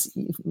 because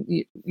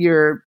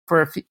you're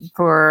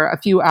for a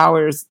few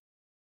hours,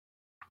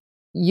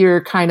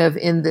 you're kind of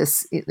in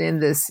this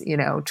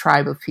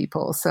tribe of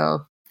people.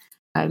 So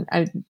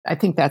I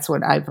think that's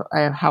what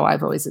how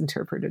I've always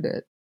interpreted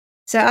it.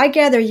 So I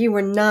gather you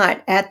were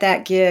not at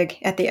that gig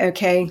at the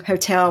OK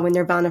Hotel when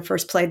Nirvana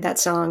first played that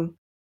song.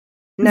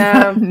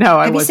 No, no,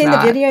 I was not. Have you seen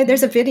the video?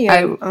 There's a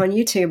video on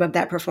YouTube of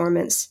that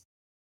performance.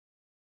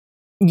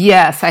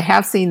 Yes, I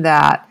have seen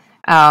that,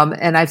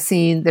 and I've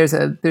seen there's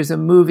a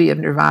movie of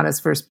Nirvana's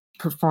first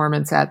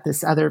performance at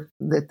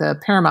the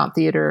Paramount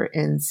Theater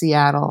in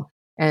Seattle.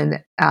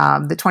 And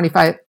the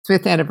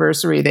 25th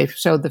anniversary, they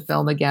showed the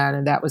film again,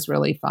 and that was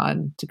really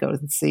fun to go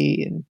and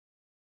see. And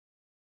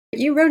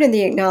you wrote in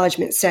the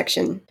acknowledgement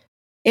section,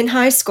 in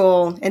high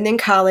school and then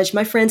college,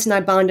 my friends and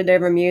I bonded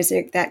over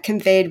music that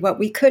conveyed what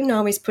we couldn't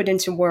always put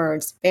into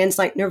words. Bands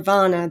like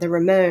Nirvana, the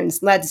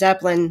Ramones, Led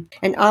Zeppelin,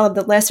 and all of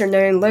the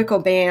lesser-known local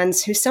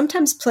bands who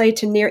sometimes played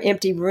to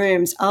near-empty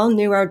rooms all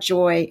knew our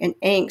joy and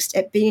angst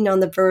at being on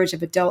the verge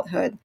of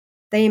adulthood.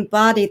 They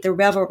embodied the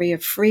revelry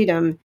of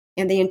freedom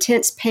and the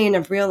intense pain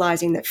of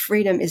realizing that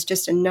freedom is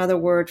just another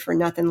word for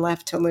nothing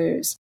left to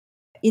lose.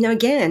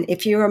 Again,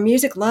 if you're a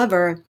music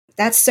lover,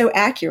 That's so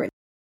accurate.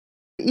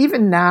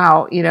 Even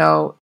now,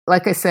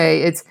 like I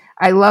say,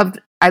 I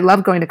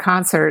love going to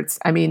concerts.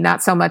 I mean,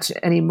 not so much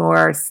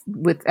anymore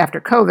with after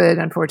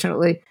COVID,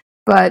 unfortunately,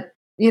 but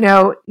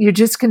you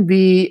just can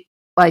be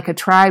like a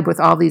tribe with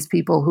all these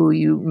people who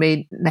you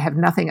may have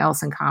nothing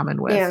else in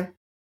common with. Yeah.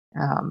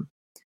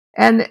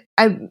 And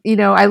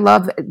I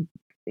love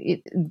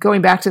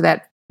going back to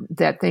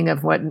that thing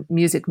of what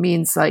music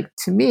means. Like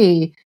to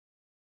me,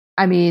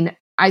 I mean,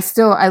 I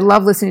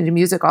love listening to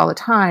music all the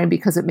time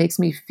because it makes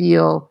me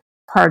feel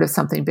part of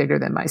something bigger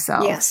than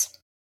myself. Yes.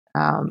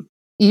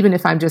 Even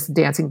if I'm just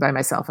dancing by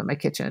myself in my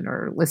kitchen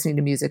or listening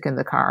to music in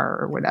the car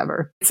or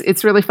whatever.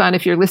 It's really fun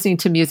if you're listening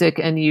to music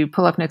and you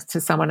pull up next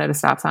to someone at a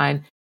stop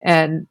sign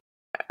or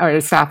a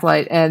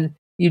stoplight and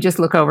you just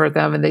look over at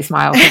them and they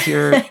smile because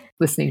you're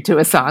listening to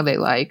a song they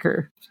like.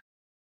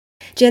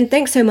 Jen,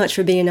 thanks so much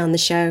for being on the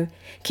show.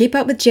 Keep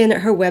up with Jen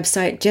at her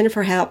website,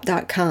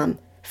 jenniferhaupt.com.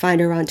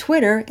 Find her on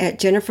Twitter at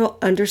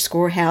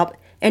Jennifer_Haupt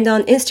and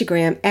on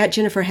Instagram at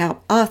Jennifer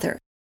Haupt Author.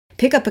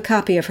 Pick up a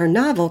copy of her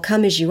novel,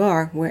 Come As You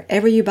Are,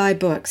 wherever you buy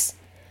books.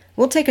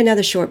 We'll take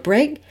another short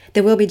break,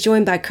 then we'll be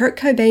joined by Kurt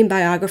Cobain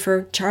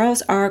biographer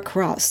Charles R.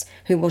 Cross,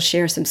 who will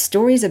share some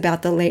stories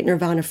about the late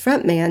Nirvana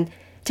frontman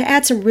to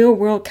add some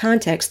real-world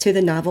context to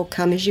the novel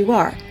Come As You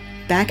Are.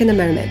 Back in a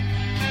moment.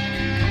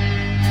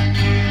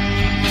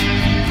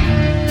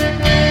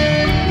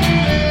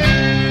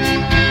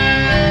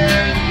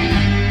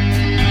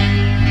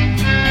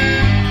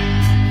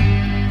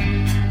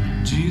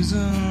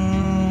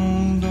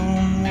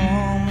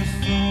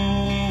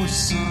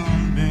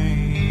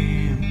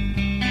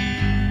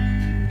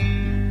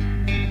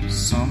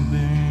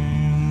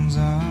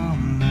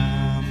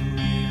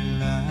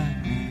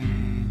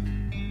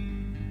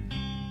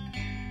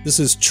 This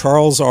is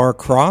Charles R.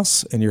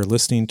 Cross, and you're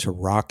listening to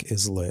Rock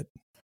is Lit.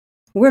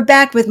 We're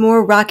back with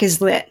more Rock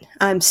is Lit.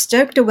 I'm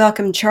stoked to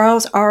welcome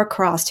Charles R.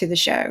 Cross to the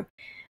show.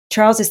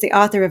 Charles is the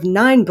author of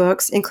 9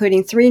 books,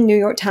 including 3 New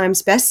York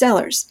Times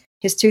bestsellers.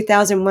 His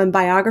 2001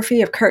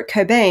 biography of Kurt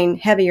Cobain,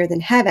 Heavier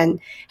Than Heaven,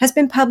 has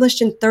been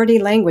published in 30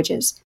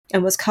 languages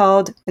and was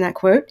called, and I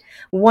quote,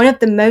 one of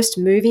the most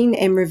moving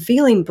and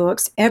revealing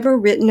books ever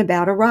written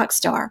about a rock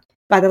star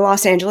by the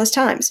Los Angeles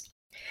Times.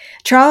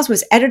 Charles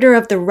was editor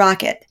of The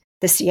Rocket,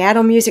 the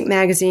Seattle music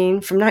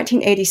magazine from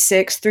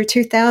 1986 through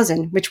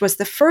 2000, which was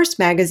the first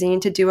magazine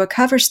to do a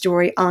cover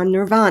story on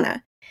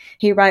Nirvana.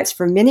 He writes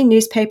for many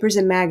newspapers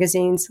and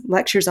magazines,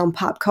 lectures on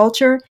pop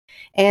culture,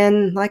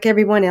 and like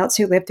everyone else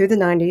who lived through the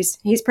 90s,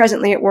 he's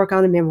presently at work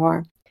on a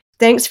memoir.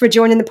 Thanks for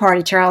joining the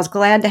party, Charles.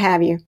 Glad to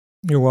have you.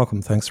 You're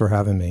welcome. Thanks for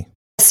having me.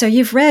 So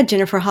you've read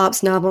Jennifer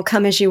Haupt's novel,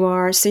 Come As You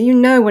Are, so you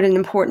know what an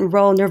important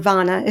role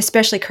Nirvana,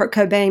 especially Kurt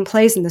Cobain,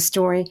 plays in the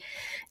story.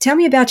 Tell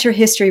me about your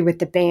history with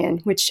the band,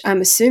 which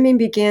I'm assuming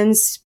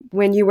begins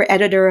when you were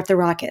editor of The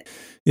Rocket.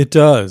 It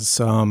does.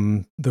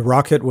 The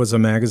Rocket was a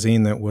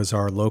magazine that was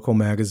our local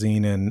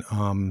magazine, and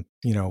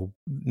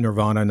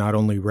Nirvana not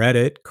only read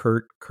it,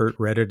 Kurt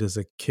read it as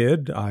a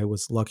kid. I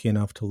was lucky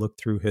enough to look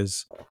through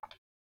his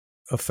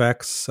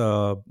effects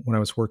when I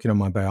was working on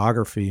my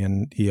biography,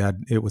 and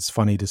it was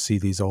funny to see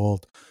these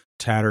old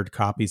tattered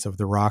copies of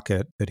The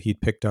Rocket that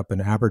he'd picked up in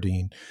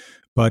Aberdeen.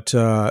 But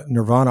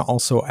Nirvana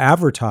also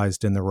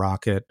advertised in The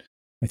Rocket,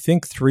 I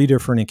think 3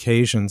 different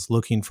occasions,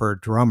 looking for a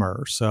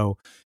drummer. So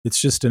it's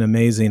just an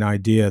amazing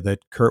idea that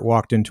Kurt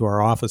walked into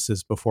our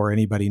offices before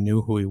anybody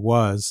knew who he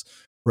was,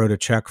 wrote a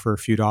check for a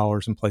few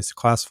dollars and placed a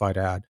classified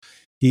ad.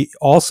 He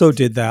also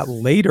did that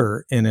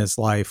later in his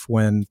life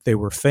when they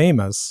were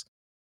famous,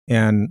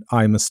 and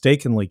I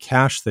mistakenly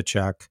cashed the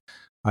check.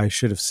 I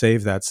should have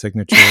saved that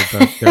signature,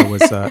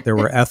 but there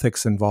were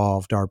ethics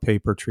involved. Our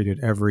paper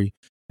treated every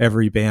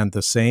band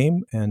the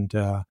same. And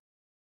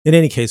in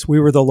any case, we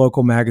were the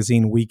local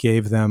magazine. We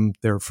gave them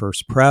their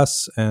first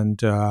press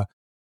and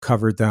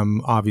covered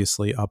them,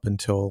 obviously, up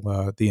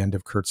until the end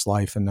of Kurt's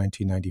life in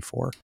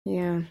 1994.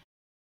 Yeah.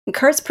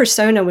 Kurt's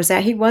persona was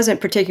that he wasn't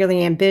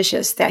particularly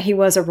ambitious, that he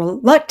was a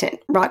reluctant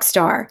rock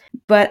star.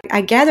 But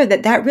I gather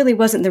that really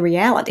wasn't the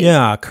reality.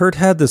 Yeah, Kurt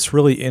had this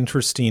really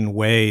interesting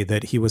way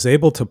that he was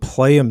able to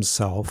play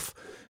himself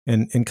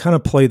and kind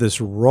of play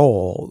this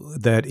role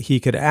that he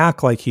could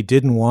act like he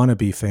didn't want to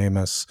be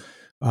famous,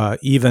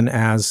 even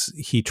as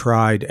he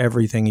tried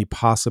everything he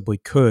possibly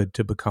could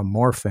to become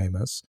more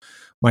famous.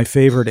 My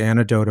favorite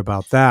anecdote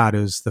about that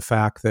is the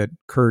fact that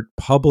Kurt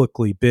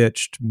publicly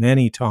bitched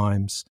many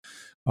times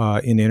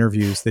in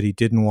interviews that he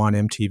didn't want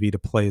MTV to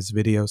play his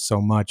videos so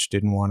much,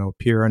 didn't want to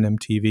appear on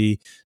MTV,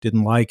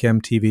 didn't like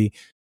MTV.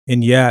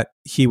 And yet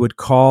he would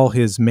call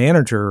his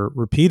manager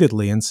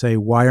repeatedly and say,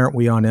 why aren't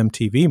we on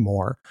MTV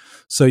more?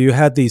 So you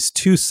had these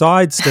 2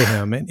 sides to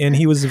him. And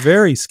he was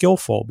very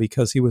skillful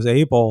because he was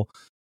able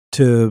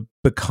to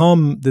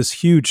become this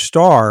huge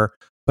star,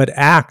 but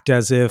act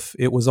as if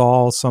it was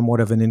all somewhat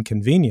of an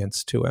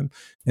inconvenience to him.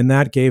 And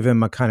that gave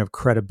him a kind of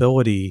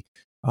credibility.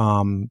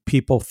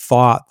 People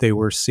thought they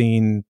were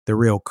seeing the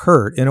real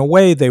Kurt. In a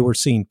way, they were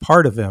seeing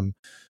part of him.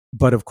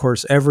 But of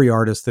course, every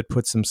artist that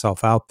puts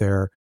himself out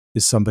there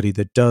is somebody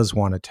that does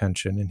want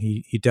attention, and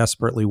he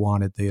desperately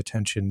wanted the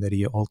attention that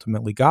he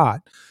ultimately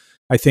got.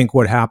 I think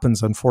what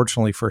happens,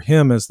 unfortunately for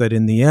him, is that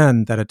in the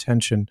end, that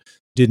attention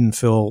didn't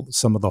fill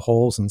some of the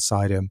holes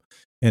inside him,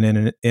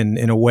 and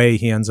in a way,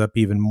 he ends up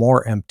even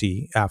more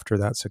empty after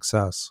that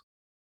success.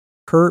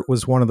 Kurt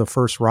was one of the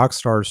first rock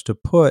stars to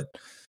put,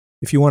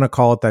 if you want to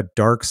call it that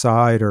dark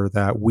side or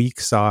that weak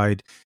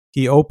side,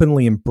 he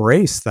openly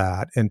embraced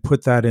that and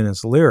put that in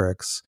his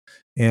lyrics.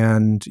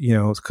 And,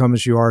 Come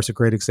As You Are is a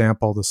great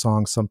example. The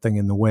song Something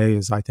in the Way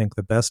is, I think,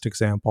 the best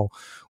example,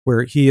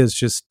 where he is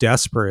just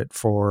desperate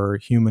for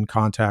human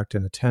contact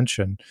and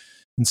attention.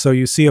 And so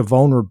you see a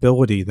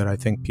vulnerability that I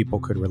think people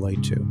could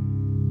relate to.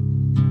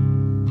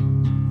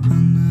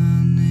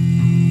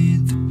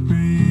 Underneath the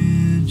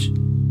bridge,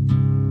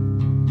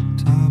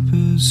 top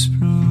has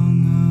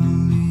sprung a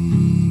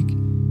leak,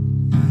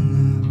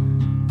 and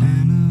the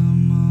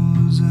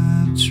animals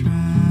I've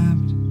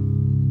trapped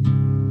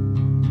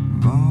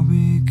have all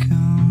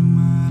become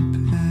my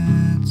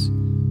pets,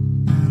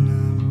 and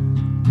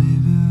I'm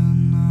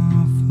living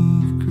off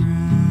of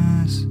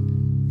grass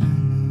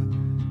and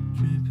the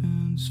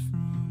drippings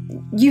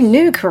from You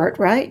knew Kurt,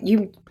 right?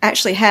 You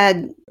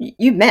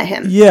met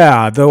him.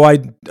 Yeah, though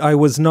I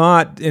was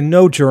not, and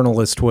no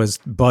journalist was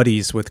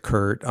buddies with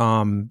Kurt.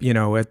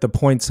 At the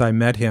points I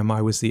met him,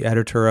 I was the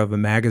editor of a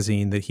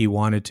magazine that he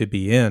wanted to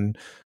be in.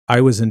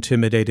 I was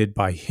intimidated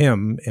by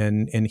him,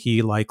 and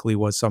he likely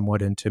was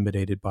somewhat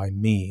intimidated by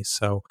me.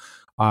 So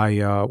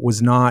I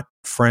was not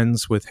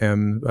friends with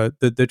him.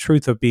 The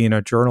truth of being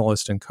a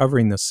journalist and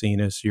covering the scene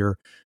is you're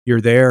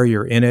there,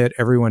 you're in it,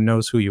 everyone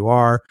knows who you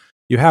are.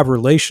 You have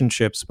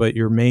relationships, but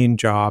your main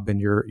job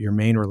and your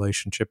main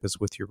relationship is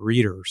with your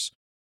readers.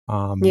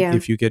 Yeah.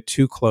 If you get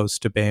too close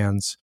to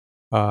bands,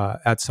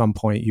 at some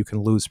point you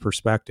can lose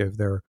perspective.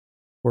 There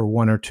were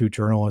one or two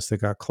journalists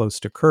that got close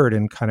to Kurt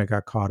and kind of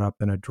got caught up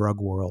in a drug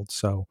world.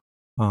 So,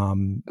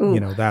 Ooh.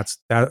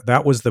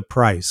 that was the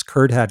price.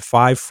 Kurt had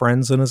 5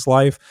 friends in his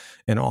life,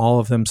 and all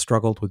of them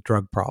struggled with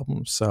drug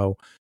problems. So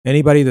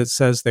anybody that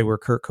says they were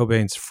Kurt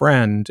Cobain's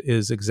friend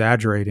is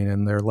exaggerating,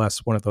 and they're less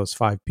one of those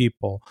 5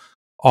 people,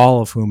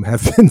 all of whom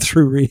have been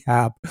through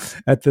rehab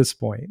at this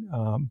point.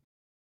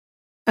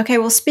 Okay,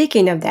 well,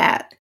 speaking of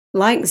that,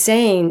 like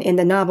Zane in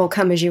the novel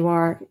Come As You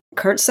Are,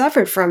 Kurt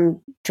suffered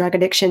from drug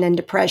addiction and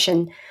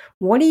depression.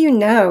 What do you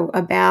know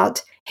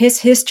about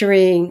his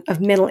history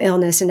of mental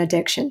illness and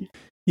addiction?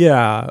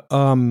 Yeah.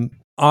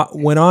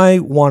 When I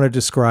want to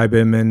describe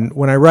him, and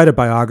when I write a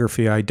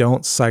biography, I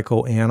don't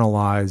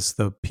psychoanalyze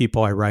the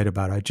people I write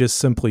about. I just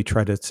simply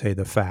try to say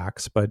the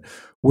facts. But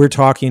we're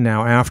talking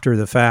now after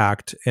the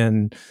fact,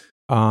 and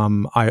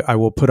I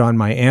will put on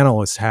my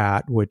analyst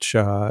hat, which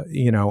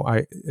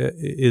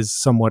is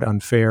somewhat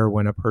unfair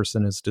when a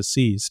person is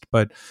deceased.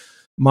 But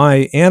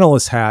my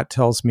analyst hat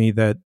tells me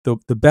that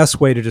the best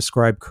way to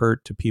describe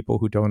Kurt to people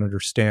who don't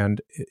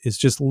understand is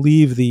just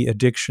leave the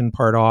addiction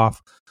part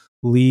off,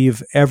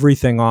 leave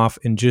everything off,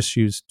 and just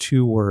use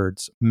 2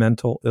 words: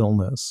 mental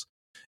illness.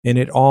 And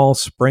it all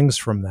springs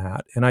from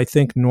that. And I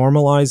think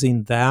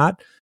normalizing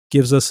that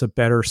gives us a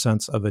better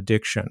sense of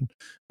addiction.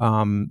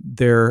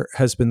 There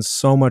has been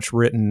so much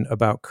written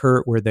about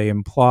Kurt where they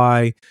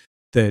imply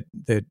that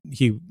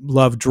he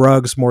loved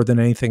drugs more than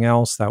anything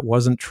else. That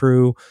wasn't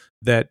true.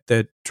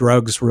 That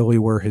drugs really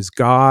were his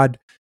god,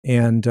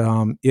 and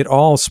it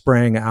all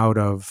sprang out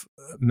of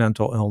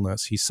mental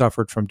illness. He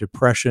suffered from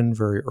depression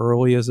very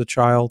early as a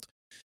child.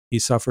 He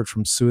suffered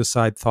from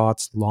suicide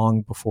thoughts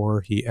long before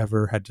he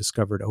ever had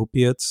discovered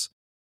opiates.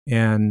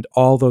 And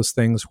all those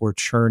things were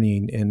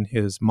churning in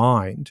his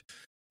mind.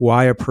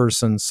 Why a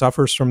person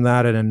suffers from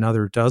that and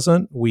another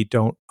doesn't, we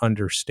don't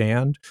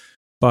understand.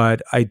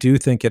 But I do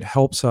think it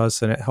helps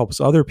us, and it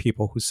helps other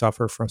people who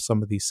suffer from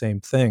some of these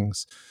same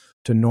things,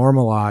 to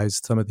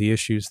normalize some of the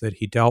issues that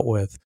he dealt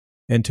with,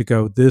 and to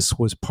go, this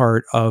was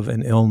part of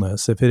an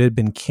illness. If it had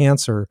been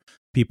cancer,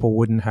 people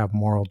wouldn't have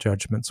moral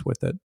judgments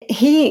with it.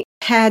 He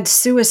had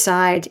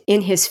suicide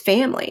in his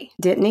family,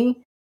 didn't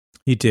he?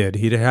 He did.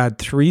 He'd had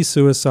 3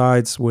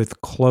 suicides with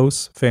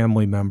close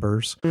family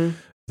members. Mm.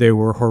 They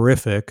were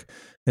horrific.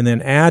 And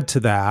then add to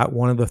that,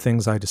 one of the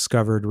things I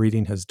discovered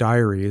reading his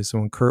diary is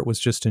when Kurt was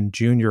just in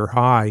junior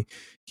high,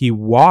 he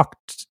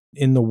walked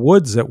in the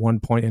woods at one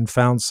point and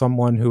found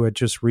someone who had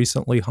just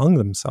recently hung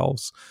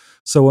themselves.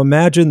 So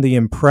imagine the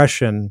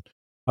impression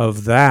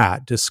of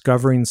that,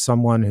 discovering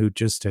someone who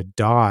just had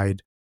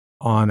died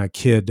on a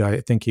kid.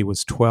 I think he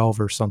was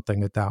 12 or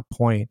something at that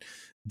point.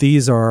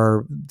 These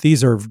are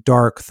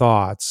dark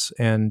thoughts,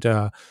 and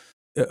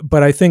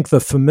but I think the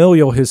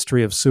familial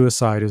history of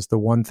suicide is the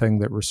one thing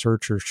that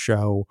researchers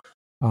show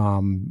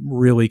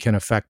really can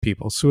affect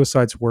people.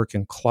 Suicides work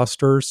in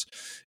clusters.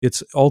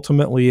 It's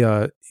ultimately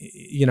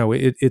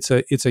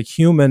it's a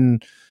human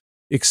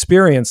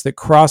experience that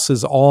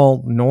crosses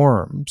all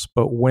norms.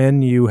 But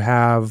when you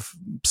have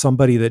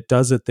somebody that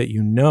does it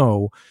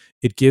that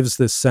it gives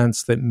this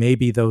sense that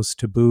maybe those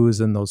taboos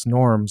and those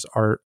norms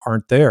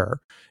aren't there.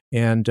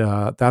 And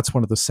that's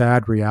one of the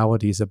sad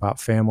realities about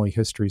family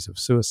histories of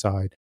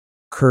suicide.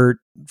 Kurt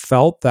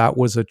felt that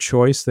was a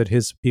choice that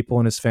his people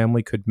and his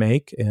family could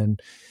make.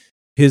 And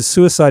his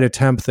suicide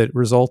attempt that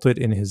resulted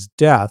in his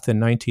death in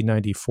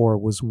 1994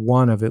 was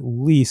one of at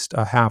least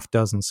a half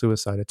dozen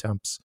suicide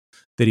attempts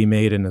that he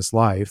made in his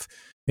life.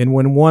 And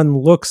when one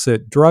looks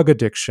at drug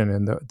addiction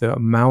and the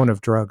amount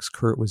of drugs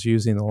Kurt was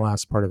using in the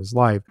last part of his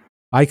life,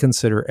 I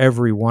consider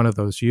every one of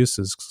those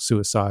uses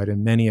suicide.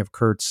 And many of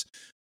Kurt's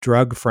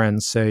drug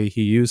friends say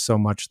he used so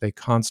much they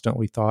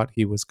constantly thought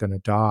he was going to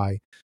die.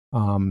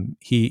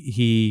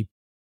 He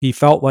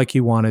felt like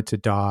he wanted to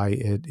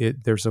die.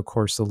 There's of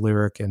course the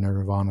lyric in a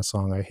Nirvana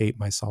song, "I hate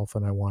myself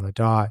and I want to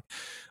die."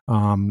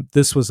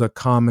 This was a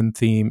common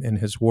theme in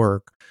his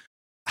work.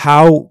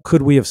 How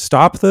could we have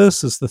stopped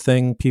this is the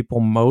thing people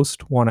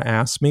most want to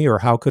ask me, or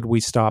how could we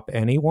stop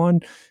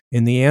anyone?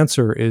 And the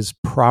answer is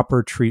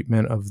proper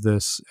treatment of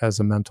this as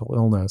a mental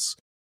illness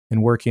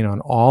and working on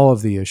all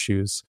of the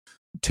issues.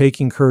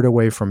 Taking Kurt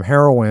away from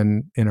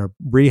heroin in a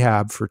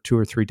rehab for 2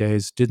 or 3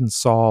 days didn't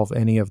solve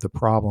any of the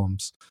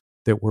problems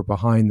that were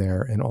behind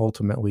there. And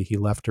ultimately he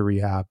left a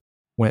rehab,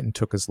 went and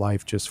took his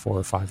life just 4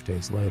 or 5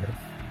 days later.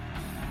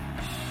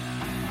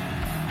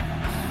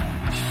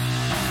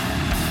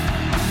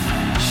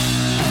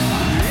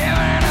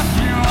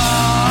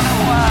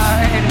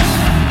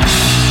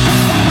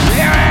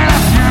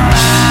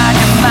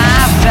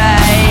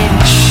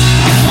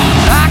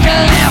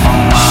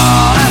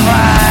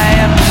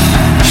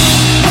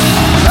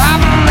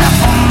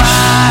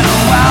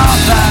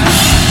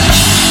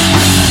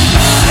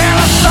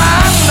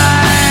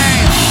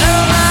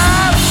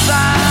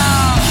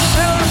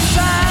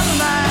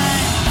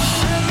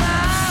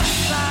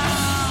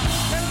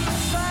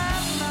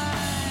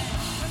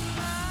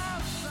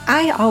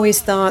 I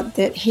always thought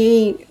that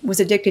he was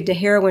addicted to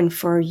heroin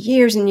for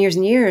years and years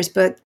and years,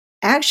 but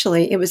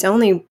actually it was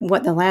only,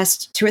 the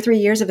last 2 or 3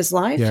 years of his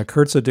life? Yeah,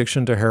 Kurt's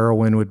addiction to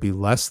heroin would be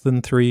less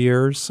than 3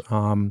 years.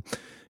 And,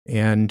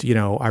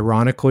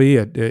 ironically,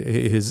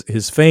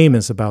 his fame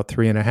is about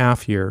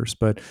 3.5 years,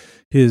 but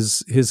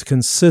his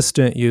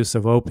consistent use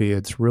of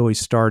opiates really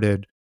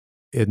started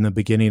in the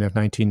beginning of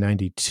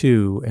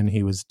 1992, and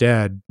he was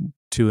dead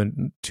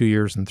 2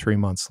 years and 3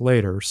 months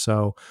later.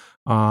 So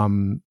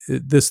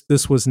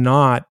this was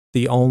not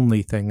the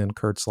only thing in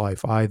Kurt's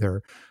life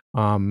either.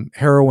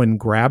 Heroin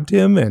grabbed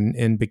him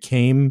and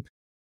became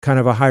kind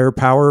of a higher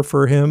power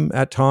for him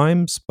at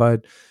times,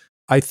 but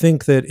I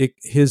think that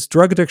his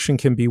drug addiction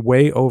can be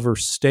way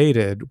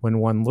overstated when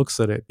one looks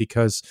at it,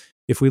 because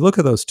if we look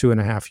at those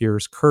 2.5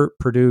 years, Kurt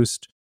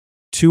produced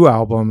 2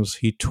 albums.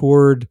 He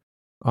toured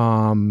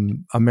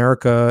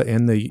America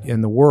and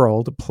the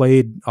world,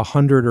 played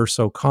 100 or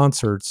so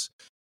concerts.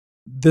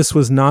 This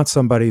was not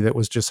somebody that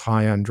was just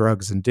high on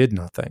drugs and did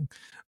nothing.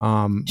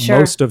 Sure.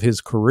 Most of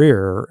his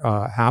career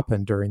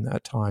happened during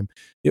that time.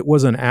 It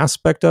was an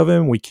aspect of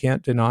him. We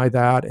can't deny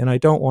that. And I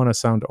don't want to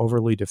sound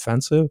overly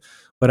defensive,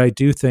 but I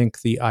do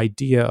think the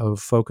idea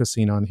of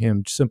focusing on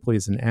him simply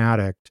as an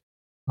addict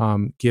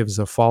gives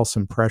a false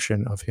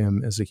impression of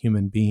him as a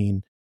human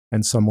being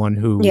and someone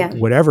who,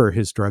 whatever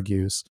his drug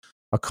use,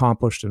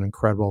 accomplished an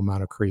incredible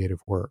amount of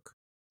creative work.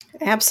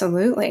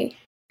 Absolutely.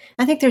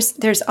 I think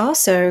there's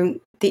also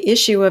the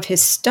issue of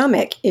his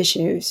stomach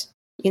issues,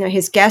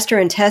 his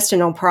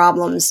gastrointestinal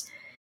problems.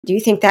 Do you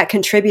think that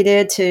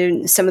contributed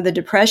to some of the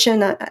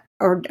depression,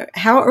 or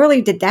how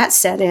early did that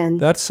set in?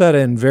 That set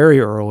in very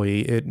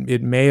early.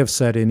 It may have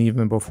set in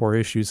even before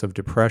issues of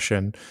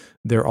depression.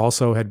 There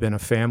also had been a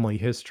family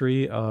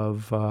history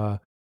of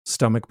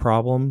stomach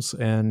problems,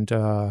 and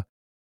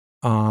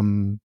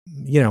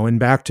and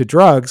back to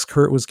drugs,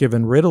 Kurt was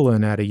given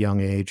Ritalin at a young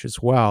age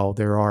as well.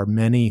 There are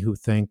many who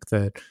think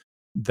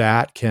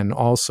that can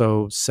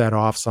also set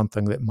off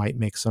something that might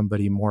make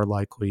somebody more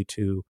likely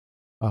to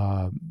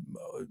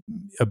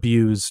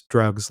abuse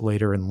drugs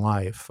later in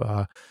life.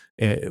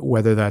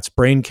 Whether that's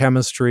brain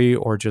chemistry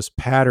or just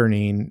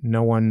patterning,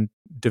 no one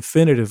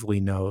definitively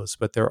knows,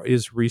 but there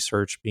is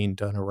research being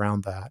done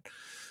around that.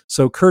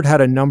 So Kurt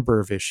had a number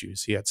of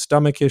issues. He had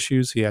stomach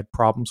issues. He had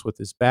problems with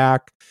his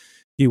back.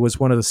 He was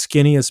one of the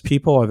skinniest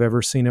people I've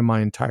ever seen in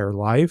my entire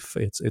life.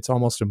 It's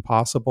almost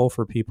impossible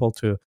for people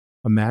to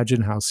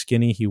imagine how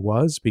skinny he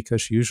was,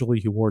 because usually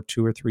he wore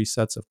 2 or 3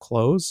 sets of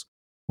clothes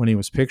when he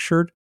was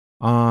pictured.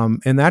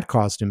 And that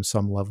caused him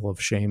some level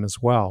of shame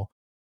as well.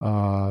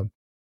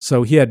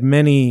 So he had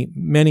many,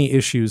 many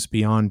issues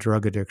beyond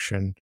drug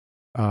addiction.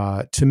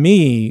 To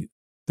me,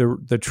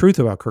 the truth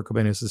about Kurt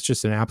Cobain is it's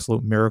just an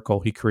absolute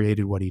miracle he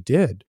created what he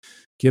did,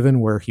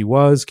 given where he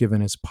was, given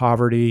his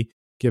poverty,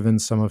 given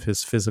some of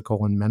his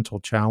physical and mental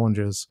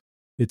challenges.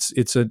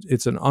 It's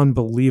an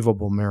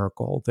unbelievable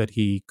miracle that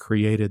he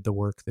created the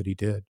work that he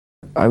did.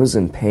 I was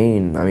in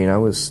pain. I mean, I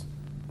was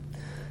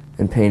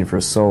in pain for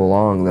so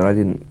long that I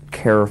didn't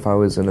care if I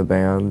was in a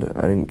band.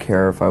 I didn't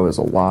care if I was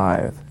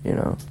alive,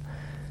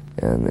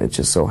 And it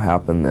just so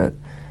happened that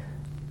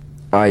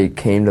I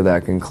came to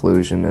that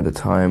conclusion at a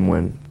time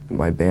when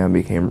my band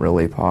became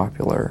really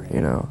popular,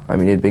 I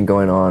mean, it had been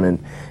going on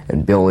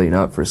and building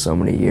up for so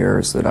many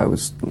years that I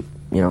was,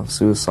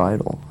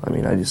 suicidal. I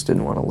mean, I just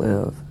didn't want to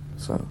live.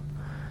 So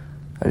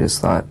I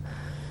just thought,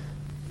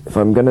 if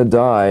I'm gonna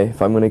die,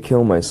 if I'm gonna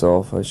kill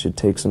myself, I should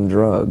take some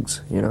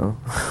drugs, you know.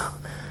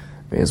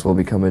 May as well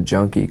become a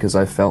junkie, because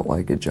I felt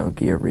like a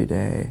junkie every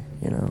day,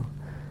 you know.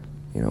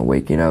 You know,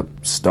 waking up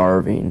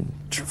starving,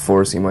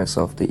 forcing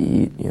myself to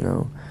eat, you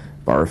know,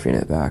 barfing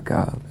it back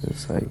up.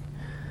 It's like,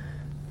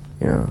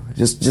 you know,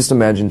 just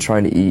imagine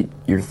trying to eat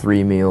your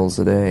 3 meals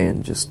a day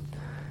and just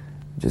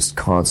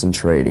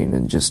concentrating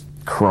and just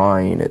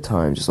crying at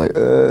times, just like,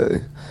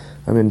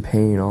 I'm in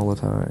pain all the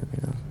time,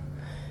 you know.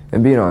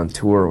 And being on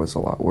tour was a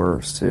lot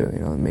worse, too, you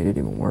know, it made it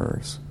even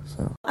worse,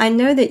 so. I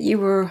know that you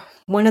were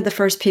one of the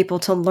first people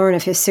to learn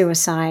of his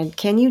suicide.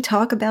 Can you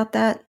talk about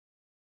that?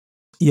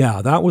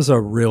 Yeah, that was a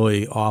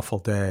really awful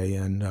day.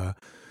 And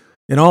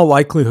in all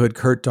likelihood,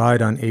 Kurt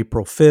died on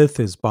April 5th.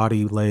 His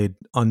body laid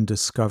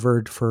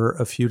undiscovered for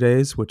a few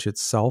days, which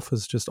itself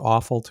is just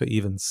awful to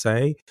even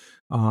say.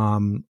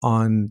 On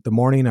the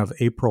morning of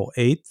April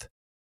 8th,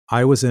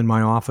 I was in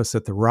my office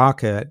at the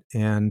Rocket,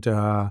 and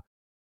the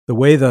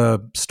way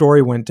the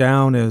story went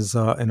down is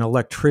an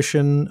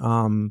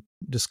electrician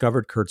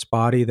discovered Kurt's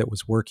body that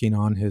was working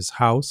on his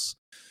house,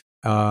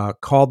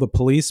 called the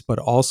police, but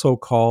also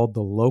called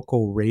the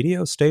local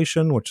radio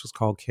station, which was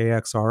called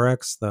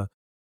KXRX, the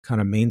kind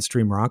of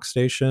mainstream rock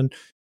station,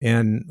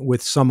 and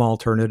with some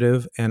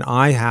alternative. And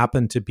I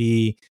happened to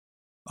be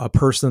a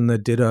person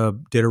that did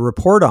a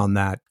report on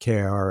that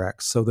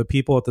KRX. So the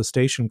people at the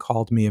station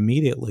called me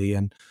immediately,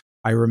 and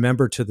I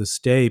remember to this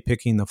day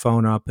picking the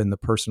phone up and the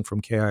person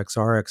from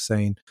KXRX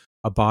saying,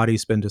 "A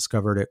body's been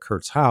discovered at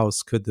Kurt's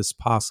house. Could this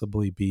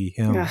possibly be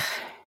him?" Ugh.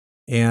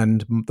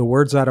 And the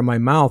words out of my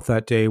mouth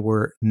that day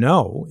were,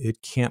 "No,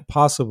 it can't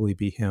possibly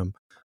be him."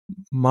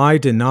 My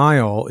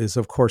denial is,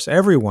 of course,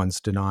 everyone's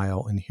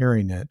denial in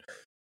hearing it.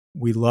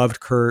 We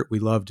loved Kurt. We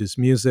loved his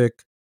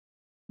music.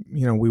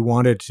 You know, we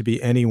wanted it to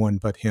be anyone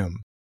but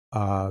him.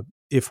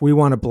 If we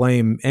want to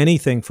blame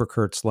anything for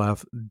Kurt's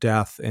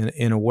death,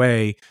 in a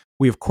way,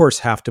 we of course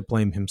have to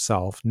blame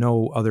himself.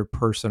 No other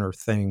person or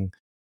thing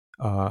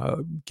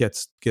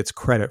gets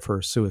credit for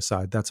a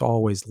suicide. That's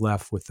always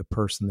left with the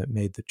person that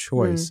made the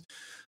choice.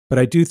 But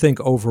I do think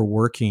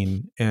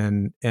overworking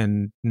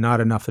and not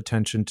enough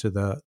attention to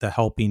the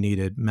help he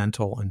needed,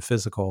 mental and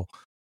physical,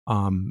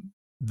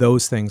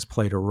 those things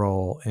played a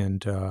role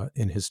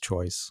in his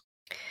choice.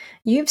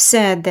 You've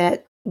said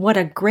that what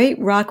a great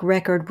rock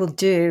record will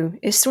do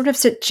is sort of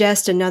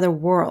suggest another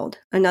world,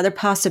 another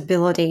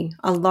possibility,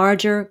 a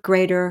larger,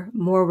 greater,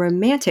 more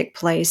romantic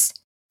place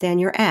than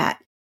you're at.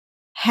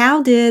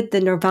 How did the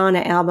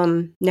Nirvana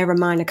album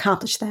Nevermind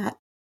accomplish that?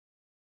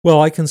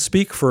 Well, I can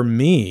speak for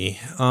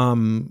me.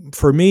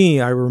 For me,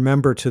 I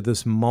remember to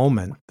this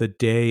moment the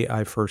day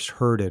I first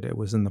heard it. It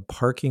was in the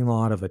parking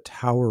lot of a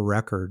Tower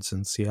Records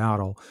in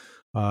Seattle.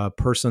 A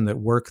person that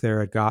worked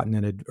there had gotten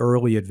an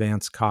early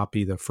advance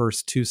copy. The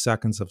first 2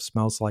 seconds of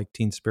Smells Like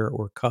Teen Spirit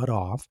were cut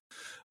off.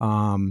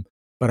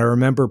 But I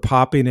remember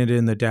popping it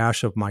in the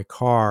dash of my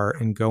car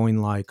and going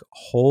like,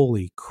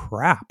 holy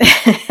crap.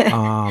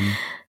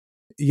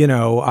 You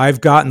know,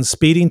 I've gotten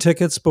speeding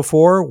tickets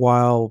before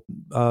while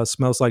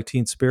Smells Like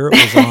Teen Spirit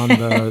was on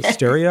the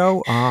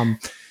stereo.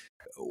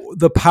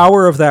 The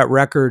power of that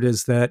record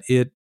is that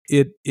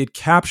it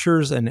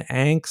captures an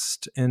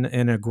angst and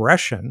an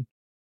aggression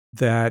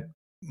that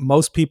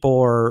most people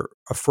are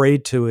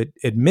afraid to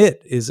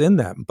admit is in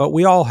them, but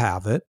we all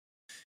have it.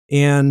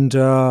 And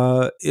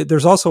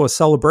there's also a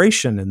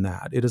celebration in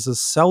that. It is a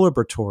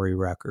celebratory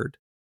record.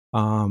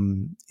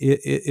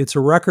 It's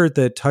a record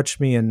that touched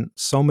me in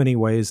so many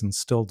ways and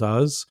still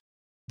does.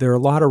 There are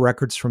a lot of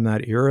records from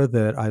that era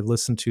that I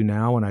listen to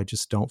now and I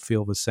just don't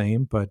feel the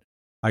same. But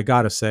I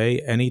gotta say,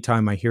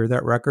 anytime I hear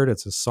that record,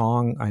 it's a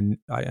song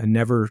I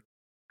never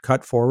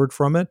cut forward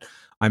from it.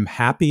 I'm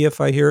happy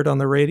if I hear it on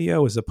the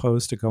radio as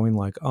opposed to going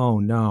like, oh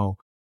no,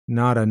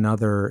 not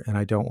another. And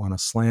I don't want to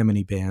slam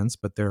any bands,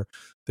 but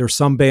there's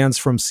some bands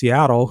from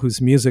Seattle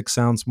whose music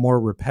sounds more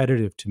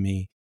repetitive to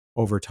me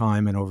over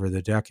time and over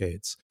the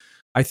decades.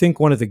 I think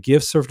one of the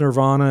gifts of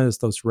Nirvana is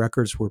those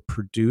records were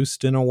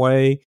produced in a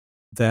way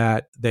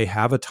that they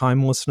have a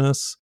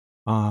timelessness.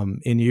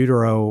 In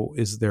Utero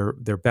is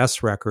their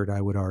best record,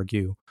 I would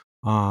argue.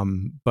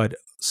 But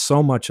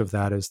so much of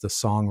that is the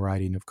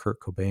songwriting of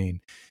Kurt Cobain.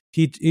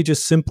 He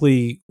just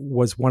simply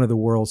was one of the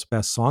world's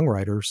best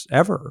songwriters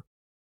ever.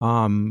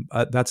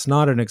 That's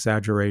not an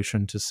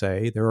exaggeration to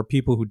say. There are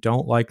people who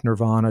don't like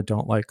Nirvana,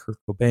 don't like Kurt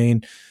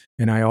Cobain,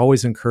 and I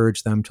always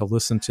encourage them to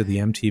listen to the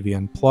MTV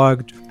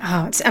Unplugged.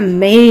 Oh, it's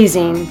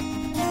amazing.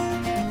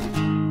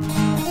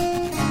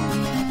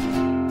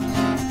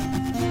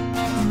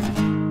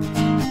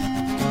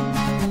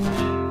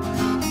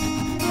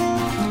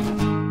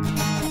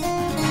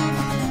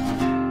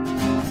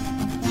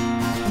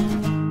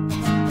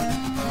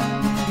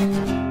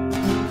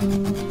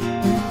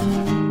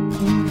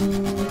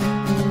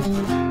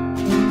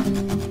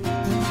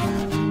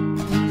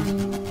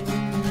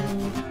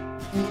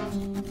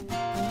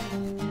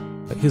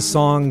 His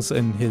songs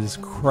and his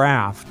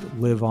craft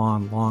live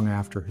on long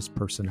after his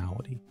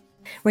personality.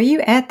 Were you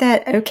at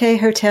that OK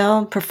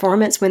Hotel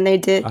performance when they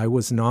did? I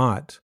was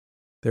not.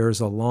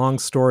 There's a long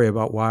story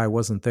about why I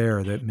wasn't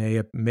there that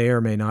may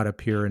or may not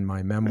appear in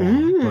my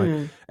memoir.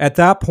 But at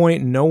that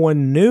point, no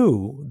one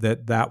knew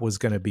that was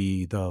going to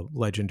be the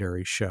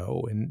legendary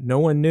show, and no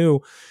one knew.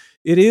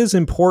 It is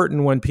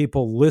important when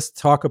people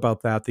talk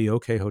about that, the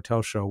OK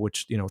Hotel show,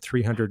 which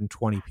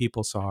 320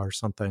 people saw or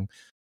something.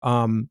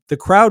 The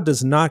crowd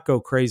does not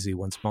go crazy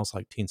when Smells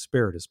Like Teen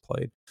Spirit is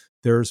played.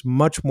 There's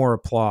much more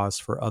applause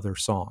for other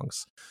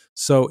songs.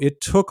 So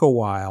it took a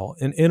while.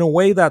 And in a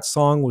way, that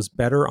song was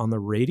better on the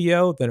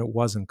radio than it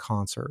was in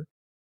concert.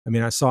 I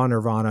mean, I saw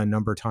Nirvana a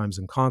number of times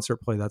in concert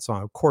play that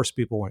song. Of course,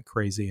 people went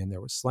crazy and there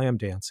was slam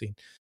dancing.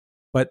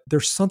 But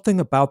there's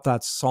something about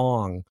that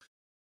song.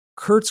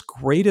 Kurt's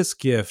greatest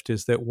gift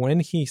is that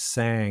when he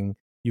sang,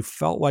 you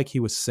felt like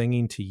he was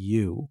singing to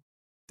you.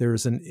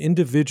 There's an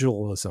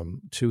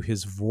individualism to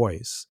his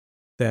voice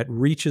that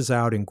reaches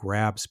out and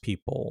grabs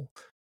people.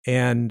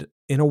 And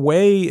in a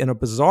way, in a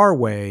bizarre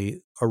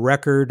way, a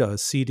record, a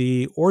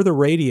CD, or the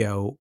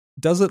radio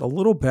does it a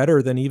little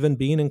better than even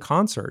being in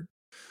concert.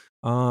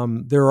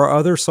 There are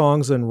other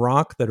songs in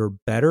rock that are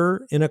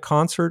better in a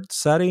concert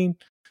setting.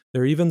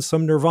 There are even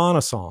some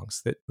Nirvana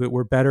songs that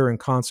were better in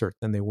concert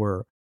than they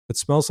were. But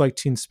Smells Like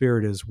Teen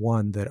Spirit is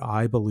one that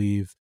I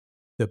believe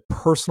the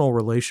personal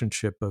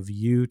relationship of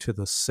you to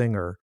the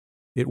singer,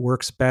 it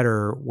works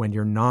better when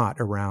you're not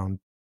around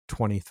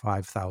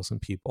 25,000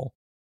 people.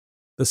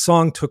 The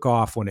song took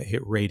off when it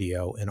hit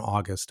radio in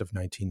August of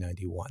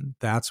 1991.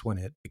 That's when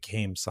it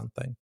became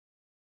something.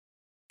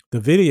 The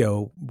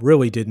video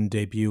really didn't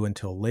debut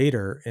until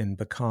later and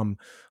become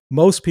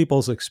most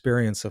people's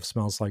experience of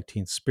Smells Like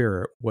Teen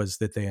Spirit was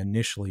that they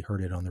initially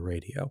heard it on the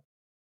radio.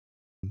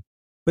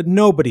 But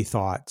nobody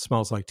thought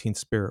Smells Like Teen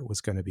Spirit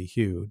was going to be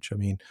huge. I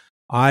mean,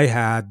 I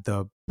had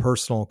the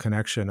personal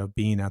connection of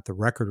being at the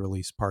record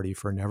release party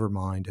for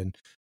Nevermind and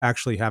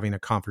actually having a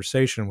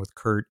conversation with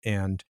Kurt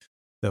and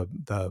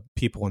the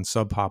people in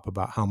Sub Pop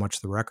about how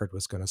much the record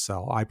was going to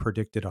sell. I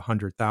predicted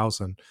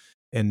 100,000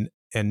 and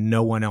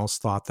no one else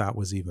thought that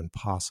was even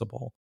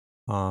possible.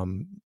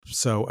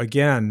 So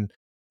again,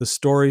 the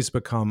stories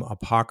become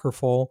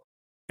apocryphal.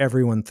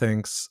 Everyone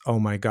thinks, oh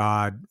my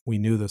God, we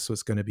knew this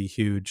was going to be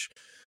huge.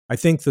 I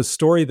think the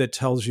story that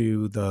tells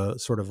you the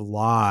sort of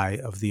lie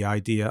of the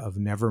idea of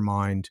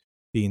Nevermind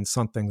being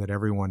something that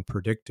everyone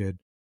predicted,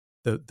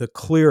 the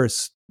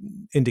clearest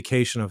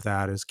indication of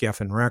that is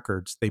Geffen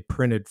Records. They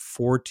printed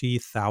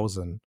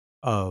 40,000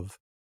 of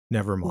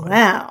Nevermind.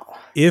 Wow.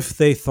 If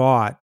they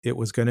thought it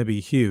was going to be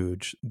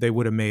huge, they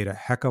would have made a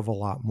heck of a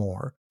lot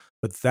more.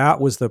 But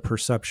that was the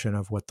perception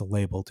of what the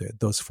label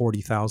did. Those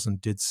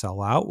 40,000 did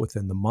sell out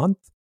within the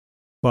month,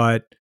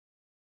 but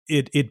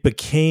it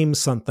became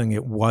something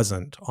it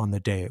wasn't on the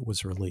day it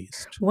was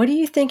released. What do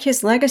you think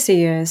his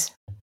legacy is?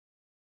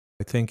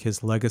 I think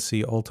his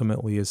legacy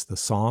ultimately is the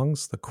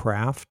songs, the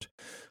craft.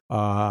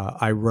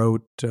 I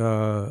wrote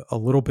a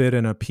little bit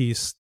in a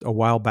piece a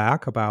while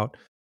back about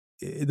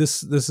this.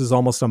 This is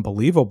almost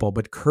unbelievable,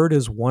 but Kurt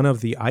is one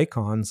of the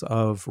icons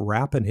of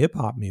rap and hip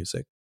hop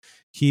music.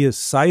 He is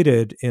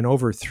cited in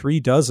over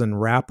 36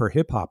 rap or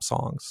hip hop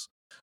songs.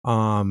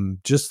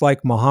 Just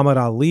like Muhammad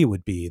Ali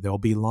would be. There'll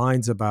be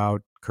lines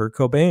about Kurt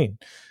Cobain.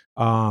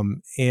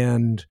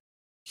 And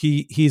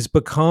he's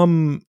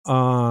become,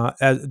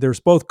 there's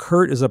both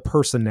Kurt as a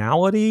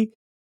personality.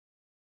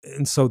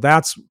 And so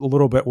that's a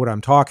little bit what I'm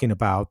talking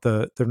about.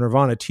 The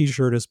Nirvana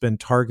t-shirt has been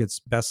Target's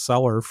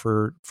bestseller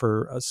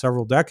for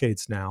several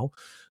decades now.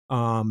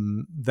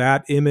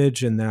 That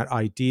image and that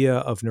idea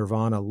of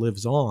Nirvana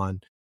lives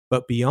on.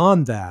 But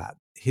beyond that,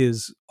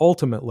 his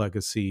ultimate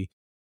legacy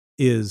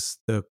is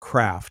the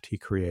craft he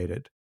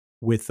created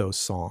with those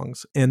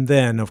songs. And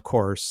then, of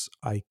course,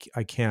 I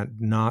can't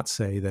not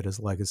say that his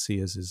legacy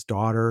is his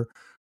daughter.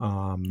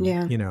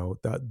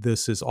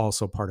 This is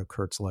also part of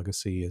Kurt's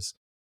legacy is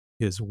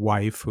his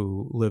wife,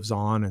 who lives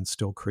on and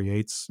still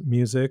creates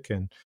music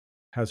and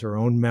has her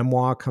own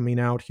memoir coming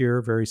out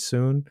here very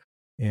soon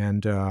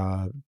and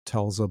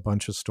tells a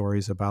bunch of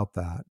stories about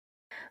that.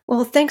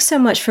 Well, thanks so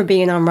much for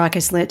being on Rock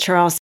is Lit,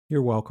 Charles.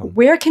 You're welcome.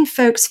 Where can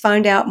folks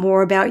find out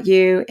more about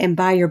you and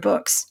buy your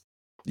books?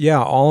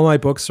 Yeah, all of my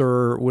books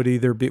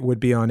would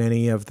be on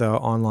any of the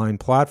online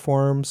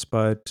platforms,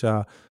 but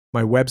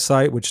my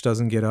website, which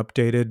doesn't get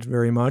updated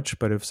very much,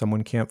 but if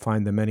someone can't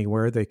find them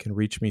anywhere, they can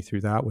reach me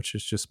through that, which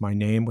is just my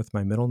name with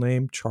my middle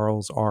name,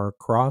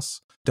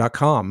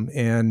 charlesrcross.com.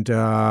 And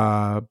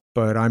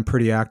but I'm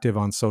pretty active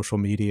on social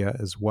media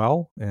as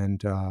well,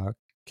 and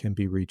can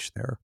be reached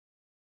there.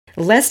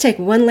 Let's take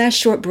one last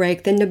short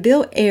break, then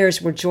Nabil Ayers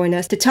will join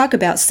us to talk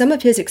about some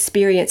of his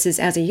experiences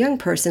as a young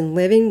person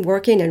living,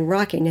 working, and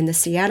rocking in the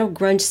Seattle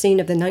grunge scene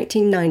of the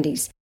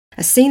 1990s,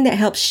 a scene that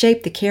helped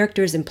shape the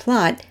characters and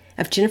plot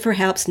of Jennifer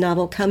Haupt's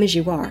novel Come As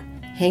You Are.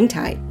 Hang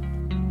tight.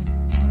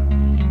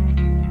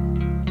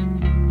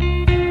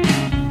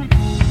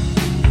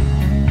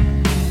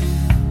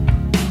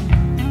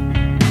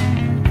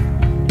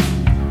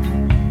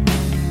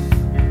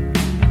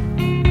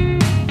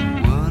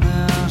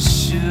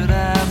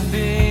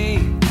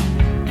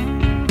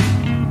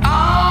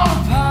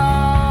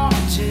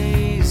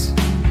 Apologies.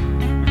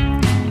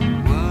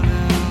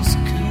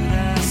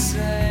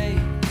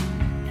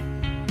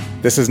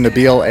 This is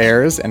Nabil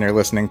Ayers, and you're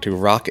listening to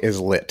Rock is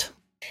Lit.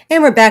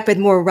 And we're back with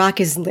more Rock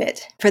is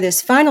Lit. For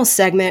this final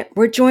segment,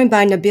 we're joined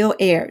by Nabil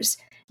Ayers.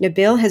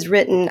 Nabil has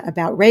written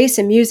about race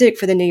and music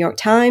for the New York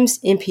Times,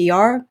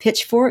 NPR,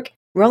 Pitchfork,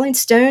 Rolling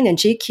Stone, and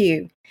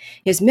GQ.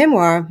 His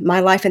memoir, My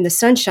Life in the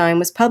Sunshine,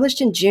 was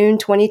published in June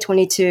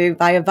 2022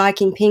 via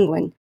Viking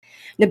Penguin.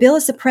 Nabil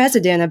is the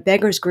president of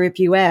Beggars Group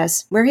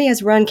US, where he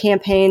has run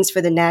campaigns for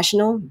The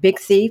National, Big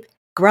Thief,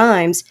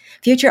 Grimes,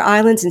 Future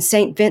Islands, and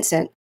St.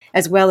 Vincent,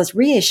 as well as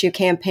reissue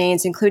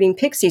campaigns including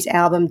Pixie's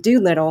album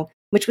Doolittle,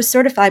 which was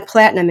certified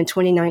platinum in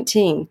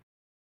 2019.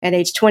 At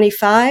age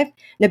 25,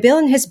 Nabil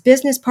and his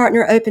business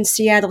partner opened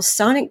Seattle's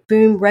Sonic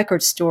Boom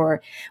record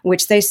store,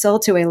 which they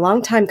sold to a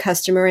longtime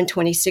customer in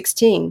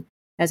 2016.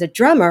 As a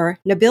drummer,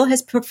 Nabil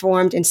has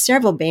performed in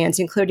several bands,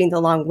 including The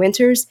Long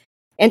Winters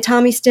and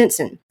Tommy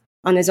Stinson.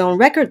 On his own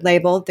record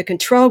label, the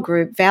control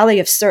group Valley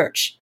of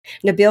Search,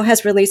 Nabil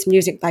has released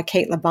music by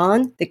Kate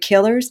LeBon, The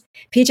Killers,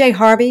 PJ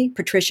Harvey,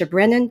 Patricia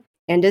Brennan,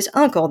 and his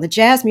uncle, the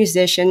jazz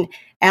musician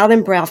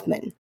Alan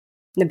Braufman.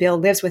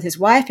 Nabil lives with his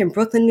wife in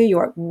Brooklyn, New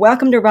York.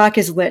 Welcome to Rock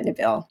is Lit,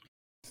 Nabil.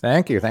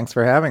 Thank you. Thanks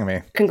for having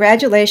me.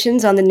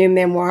 Congratulations on the new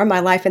memoir, My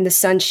Life in the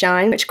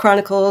Sunshine, which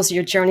chronicles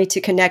your journey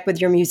to connect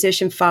with your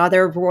musician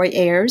father, Roy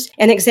Ayers,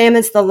 and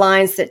examines the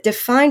lines that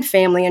define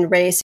family and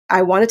race.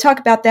 I want to talk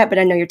about that, but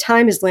I know your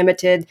time is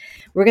limited.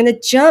 We're going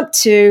to jump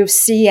to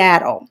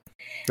Seattle.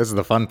 This is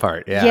the fun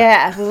part.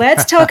 Yeah,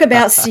 let's talk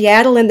about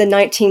Seattle in the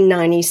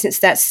 1990s, since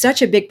that's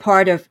such a big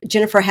part of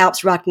Jennifer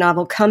Haupt's rock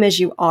novel, Come As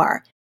You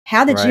Are.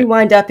 How did you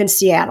wind up in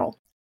Seattle?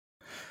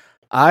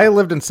 I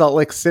lived in Salt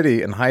Lake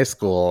City in high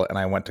school, and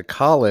I went to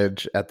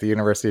college at the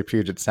University of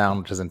Puget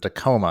Sound, which is in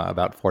Tacoma,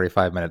 about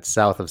 45 minutes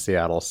south of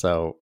Seattle.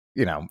 So,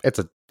 it's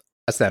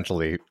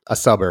essentially a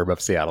suburb of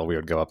Seattle. We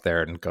would go up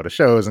there and go to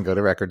shows and go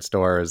to record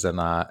stores.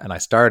 And I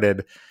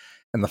started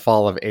in the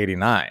fall of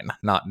 '89,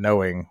 not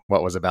knowing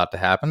what was about to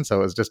happen. So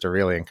it was just a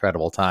really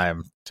incredible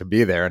time to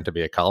be there and to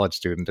be a college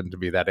student and to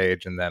be that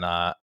age. And then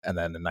in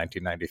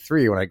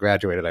 1993, when I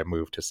graduated, I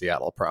moved to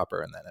Seattle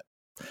proper, and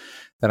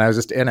then I was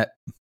just in it.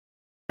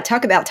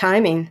 Talk about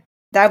timing.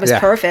 That was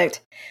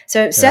perfect.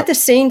 So set the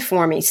scene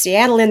for me.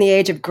 Seattle in the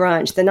age of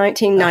grunge, the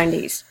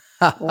 1990s.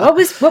 What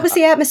was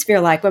the atmosphere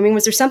like? I mean,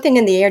 was there something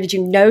in the air? Did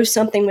you know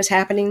something was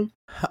happening?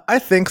 I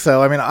think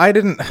so. I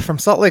mean, from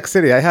Salt Lake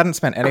City, I hadn't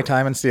spent any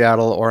time in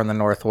Seattle or in the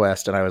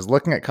Northwest, and I was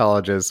looking at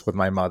colleges with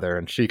my mother,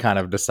 and she kind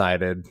of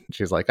decided,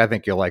 she's like, I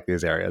think you'll like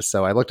these areas.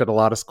 So I looked at a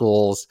lot of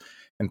schools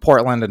in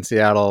Portland and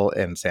Seattle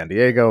and San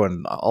Diego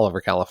and all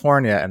over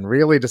California, and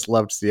really just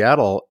loved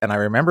Seattle. And I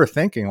remember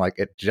thinking, like,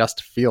 it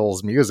just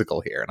feels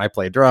musical here. And I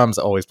played drums,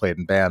 always played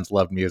in bands,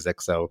 loved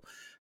music. So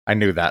I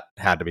knew that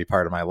had to be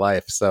part of my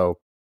life. So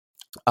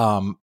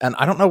and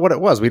I don't know what it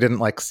was. We didn't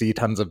like see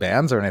tons of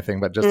bands or anything,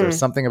 but just there's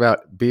something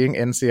about being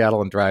in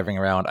Seattle and driving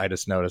around. I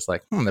just noticed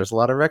like, there's a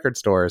lot of record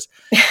stores.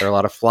 There are a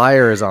lot of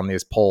flyers on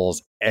these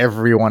poles.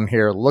 Everyone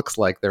here looks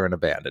like they're in a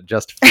band. It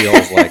just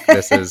feels like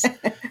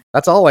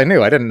that's all I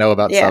knew. I didn't know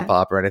about Sub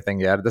Pop or anything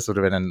yet. This would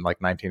have been in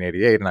like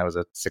 1988, and I was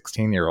a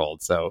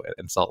 16-year-old. So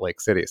in Salt Lake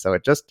City. So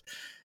it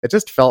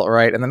just felt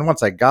right. And then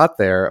once I got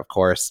there, of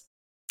course,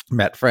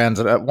 met friends.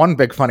 And one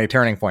big funny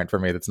turning point for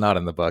me that's not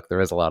in the book.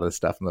 There is a lot of this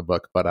stuff in the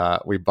book,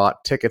 but we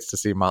bought tickets to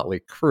see Motley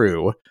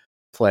Crue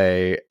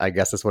play. I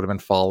guess this would have been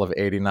fall of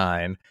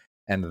 '89.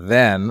 And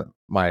then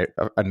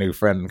a new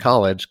friend in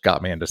college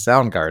got me into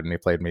Soundgarden. He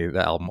played me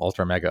the album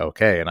Ultra Mega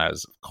OK. And I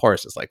was, of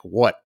course, it's like,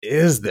 what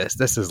is this?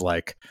 This is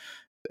like,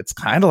 it's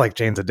kind of like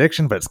Jane's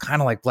Addiction, but it's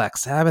kind of like Black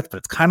Sabbath, but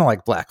it's kind of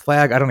like Black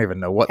Flag. I don't even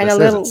know what this is.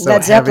 And a little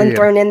Led Zeppelin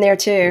thrown in there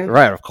too.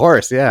 Right, of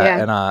course,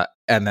 yeah.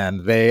 And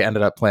then they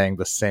ended up playing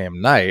the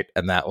same night,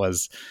 and that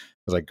was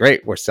like,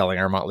 great, we're selling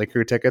our Motley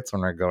Crue tickets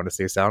when we're going to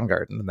see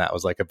Soundgarden. And that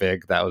was like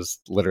that was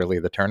literally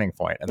the turning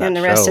point. And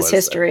the rest is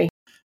history.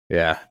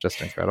 Yeah, just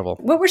incredible.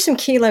 What were some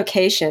key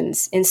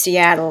locations in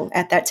Seattle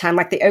at that time?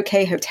 Like the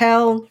OK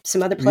Hotel,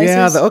 some other places?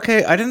 Yeah, the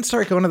OK. I didn't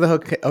start going to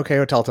the OK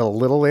Hotel till a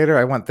little later.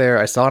 I went there.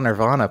 I saw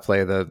Nirvana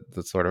play the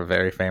sort of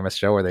very famous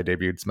show where they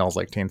debuted Smells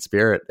Like Teen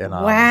Spirit. And,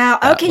 wow.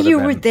 Okay, you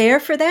were there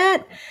for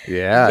that?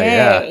 Yeah.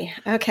 Yay.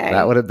 Yeah. Okay.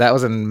 That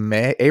was in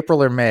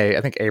April or May.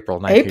 I think April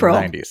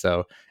 1990.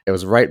 So it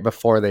was right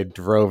before they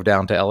drove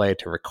down to LA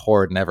to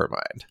record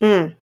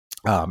Nevermind.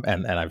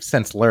 And I've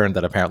since learned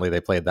that apparently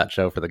they played that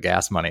show for the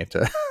gas money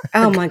to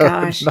oh my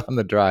gosh on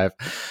the drive.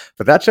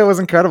 But that show was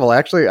incredible.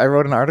 Actually, I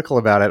wrote an article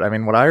about it. I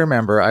mean, what I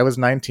remember, I was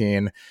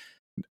 19,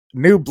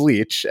 knew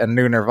Bleach and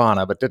knew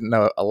Nirvana, but didn't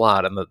know a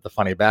lot. And the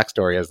funny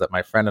backstory is that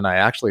my friend and I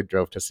actually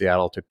drove to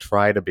Seattle to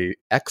try to be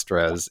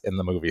extras in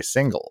the movie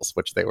Singles,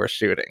 which they were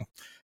shooting.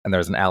 And there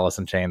was an Alice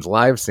in Chains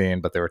live scene,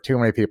 but there were too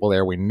many people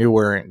there. We knew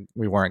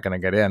we weren't going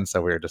to get in.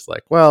 So we were just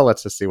like, well,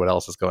 let's just see what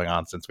else is going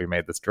on since we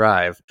made this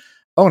drive.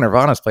 Oh,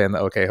 Nirvana's playing the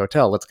OK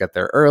Hotel. Let's get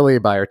there early,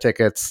 buy our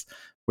tickets.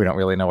 We don't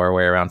really know our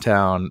way around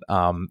town.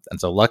 And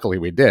so luckily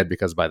we did,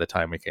 because by the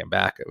time we came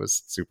back, it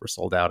was super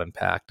sold out and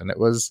packed. And it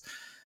was,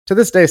 to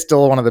this day,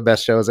 still one of the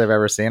best shows I've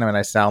ever seen. I mean,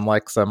 I sound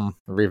like some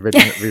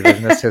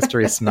revisionist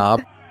history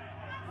snob.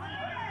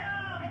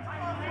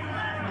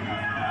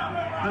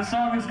 The The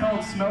song is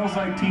called Smells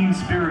Like Teen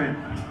Spirit.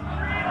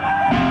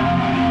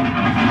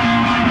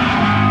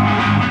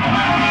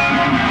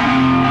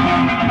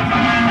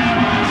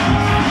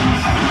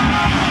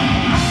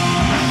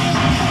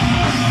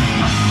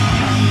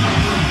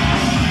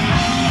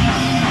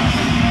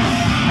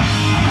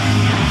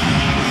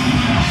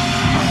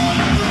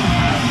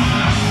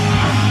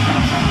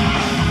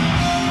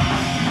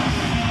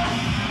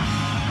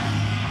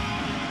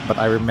 But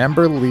I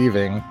remember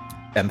leaving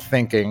and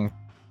thinking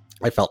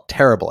I felt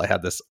terrible. I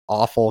had this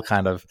awful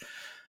kind of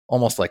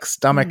almost like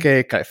stomach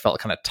ache. I felt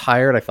kind of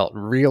tired. I felt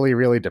really,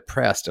 really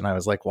depressed. And I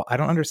was like, well, I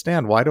don't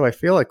understand. Why do I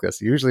feel like this?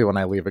 Usually when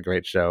I leave a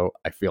great show,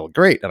 I feel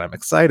great and I'm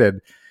excited.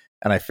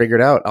 And I figured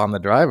out on the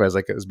drive, I was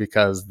like, it was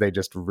because they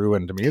just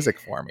ruined music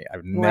for me.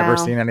 I've never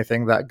seen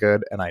anything that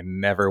good and I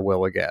never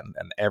will again.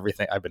 And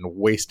everything, I've been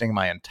wasting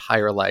my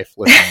entire life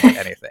listening to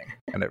anything.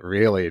 And it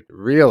really,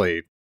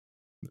 really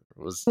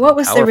was What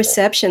was the powerful.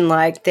 reception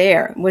like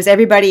there? Was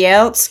everybody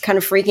else kind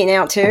of freaking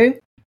out too?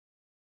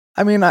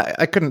 I mean,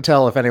 I couldn't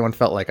tell if anyone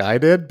felt like I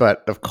did,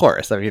 but of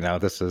course, I mean,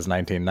 this was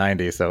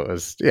 1990, so it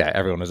was,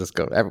 everyone was just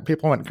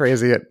people went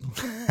crazy at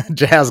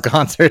jazz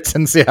concerts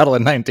in Seattle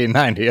in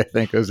 1990. I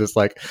think it was just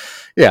like,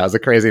 it was a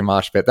crazy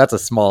mosh pit. That's a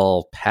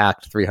small,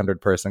 packed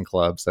 300-person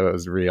club, so it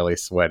was really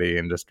sweaty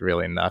and just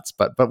really nuts.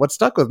 But what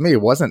stuck with me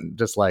wasn't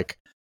just like,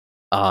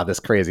 this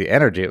crazy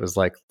energy. It was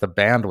like the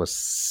band was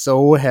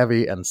so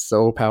heavy and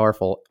so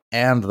powerful,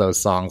 and those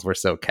songs were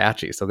so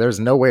catchy. So there's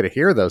no way to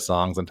hear those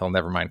songs until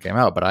Nevermind came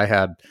out. But I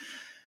had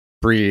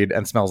Breed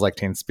and Smells Like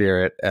Teen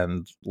Spirit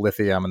and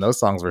Lithium, and those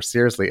songs were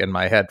seriously in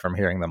my head from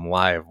hearing them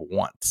live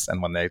once.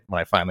 And when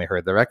I finally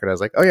heard the record, I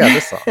was like, oh yeah,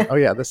 this song. Oh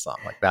yeah, this song.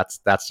 Like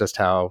that's just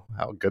how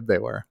good they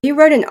were. You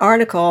wrote an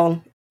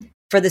article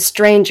for The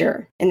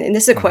Stranger, and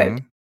this is a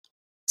quote.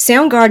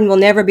 Soundgarden will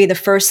never be the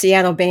first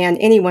Seattle band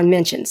anyone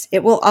mentions.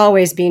 It will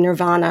always be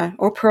Nirvana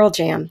or Pearl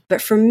Jam.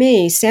 But for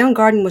me,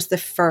 Soundgarden was the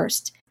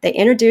first. They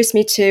introduced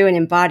me to and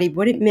embodied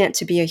what it meant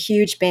to be a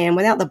huge band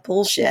without the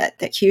bullshit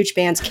that huge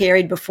bands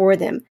carried before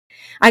them.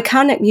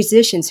 Iconic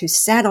musicians who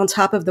sat on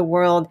top of the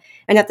world,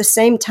 and at the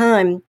same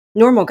time,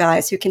 normal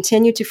guys who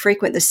continued to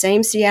frequent the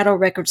same Seattle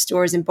record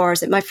stores and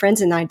bars that my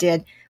friends and I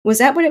did. Was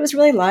that what it was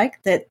really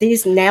like? That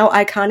these now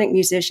iconic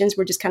musicians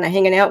were just kind of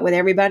hanging out with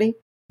everybody?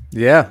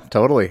 Yeah,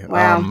 totally.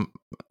 Wow.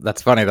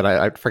 That's funny that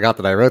I forgot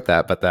that I wrote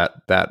that, but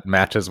that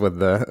matches with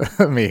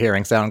the me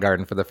hearing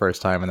Soundgarden for the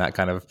first time and that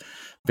kind of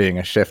being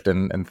a shift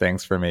in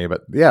things for me.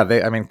 But yeah,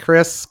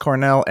 Chris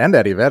Cornell and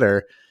Eddie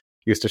Vedder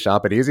used to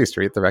shop at Easy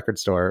Street, the record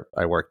store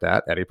I worked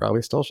at. Eddie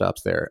probably still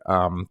shops there.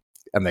 And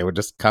they would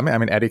just come in. I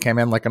mean, Eddie came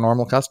in like a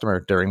normal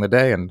customer during the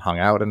day and hung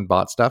out and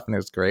bought stuff, and it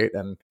was great.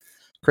 And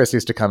Chris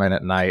used to come in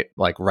at night,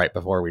 like right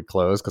before we'd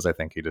close, because I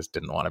think he just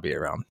didn't want to be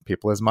around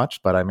people as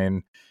much. But I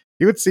mean,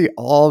 you would see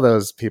all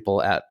those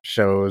people at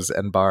shows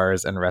and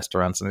bars and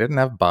restaurants, and they didn't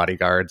have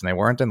bodyguards and they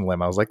weren't in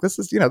limos. Like this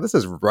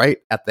is right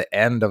at the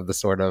end of the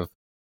sort of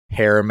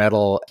hair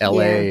metal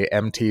LA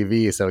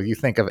MTV. So you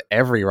think of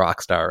every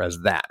rock star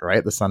as that,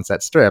 right? The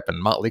Sunset Strip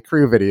and Motley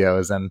Crue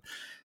videos,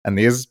 and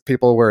these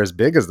people were as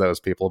big as those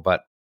people,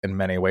 but in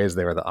many ways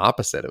they were the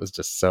opposite. It was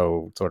just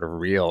so sort of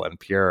real and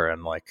pure,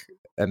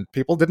 and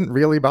people didn't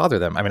really bother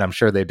them. I mean, I'm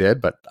sure they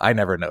did, but I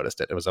never noticed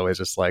it. It was always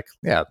just like,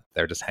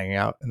 they're just hanging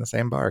out in the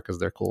same bar because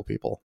they're cool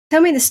people. Tell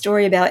me the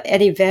story about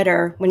Eddie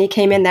Vedder when he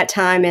came in that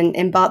time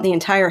and bought the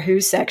entire Who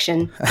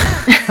section.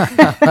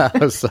 That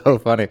was so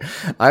funny.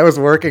 I was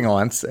working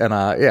once, and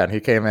and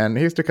he came in.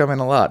 He used to come in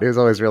a lot. He was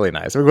always really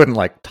nice. We wouldn't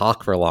like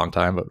talk for a long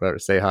time,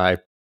 but say hi.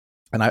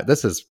 And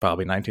this is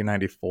probably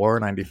 1994,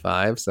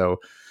 95. So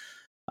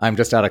I'm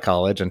just out of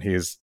college, and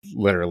he's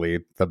literally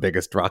the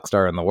biggest rock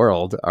star in the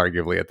world,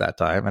 arguably at that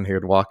time. And he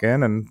would walk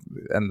in, and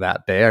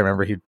that day, I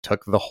remember he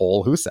took the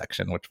whole Who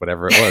section, which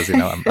whatever it was,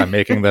 I'm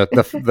making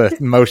the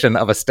motion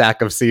of a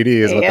stack of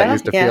CDs, what that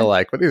used to feel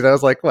like. But I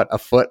was like, what, a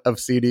foot of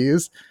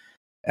CDs,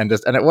 and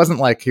it wasn't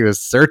like he was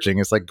searching.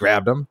 It's like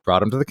grabbed them, brought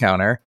them to the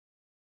counter,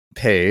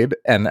 paid,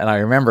 and I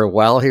remember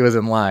while he was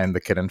in line,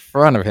 the kid in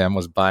front of him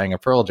was buying a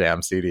Pearl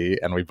Jam CD,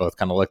 and we both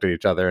kind of looked at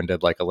each other and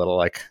did like a little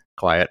like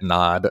quiet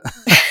nod.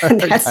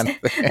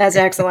 That's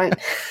excellent.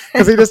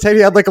 Because he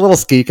had like a little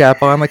ski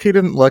cap on. Like he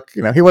didn't look,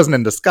 he wasn't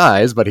in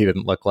disguise, but he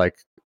didn't look like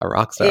a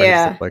rock star. He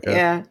just looked like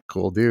a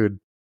cool dude.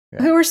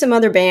 Yeah. Who are some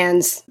other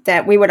bands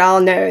that we would all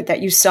know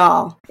that you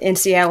saw in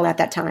Seattle at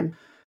that time?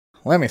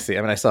 Let me see.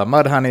 I mean, I saw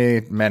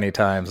Mudhoney many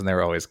times, and they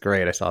were always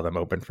great. I saw them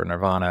open for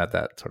Nirvana at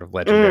that sort of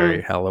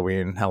legendary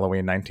Halloween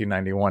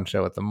 1991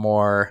 show at the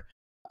Moore.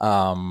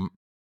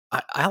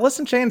 Alice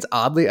in Chains,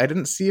 oddly, I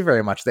didn't see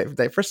very much.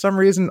 They for some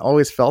reason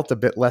always felt a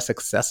bit less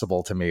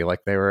accessible to me.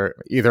 Like they were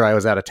either I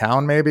was out of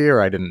town maybe,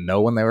 or I didn't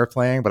know when they were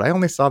playing. But I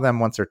only saw them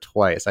once or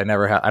twice. I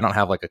don't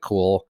have like a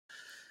cool,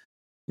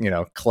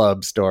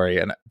 club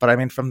story. But I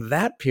mean, from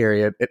that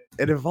period,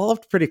 it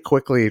evolved pretty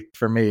quickly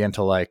for me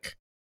into like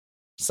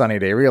Sunny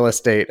Day Real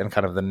Estate and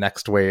kind of the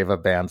next wave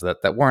of bands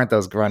that weren't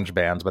those grunge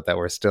bands, but that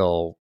were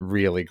still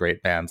really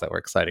great bands that were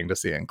exciting to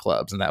see in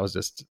clubs. And that was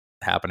just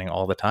happening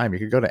all the time. You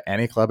could go to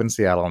any club in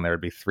Seattle and there would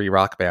be 3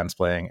 rock bands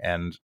playing,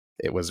 and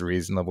it was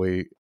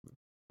reasonably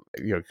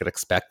you could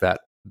expect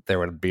that there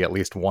would be at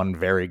least one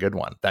very good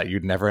one that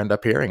you'd never end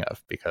up hearing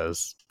of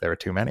because there were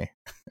too many.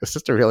 It's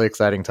just a really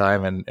exciting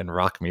time in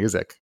rock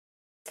music.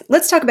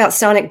 Let's talk about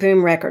Sonic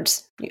Boom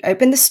Records. You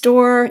opened the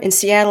store in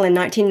Seattle in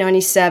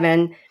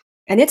 1997,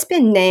 and it's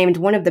been named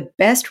one of the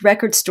best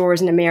record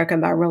stores in America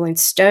by Rolling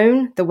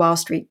Stone, The Wall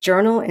Street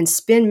Journal, and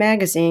Spin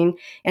Magazine,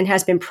 and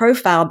has been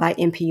profiled by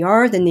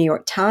NPR, The New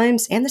York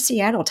Times, and the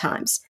Seattle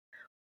Times.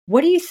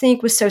 What do you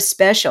think was so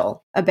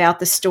special about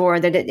the store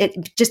that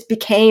it just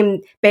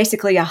became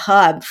basically a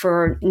hub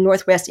for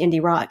Northwest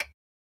indie rock?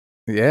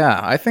 Yeah,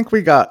 I think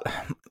we got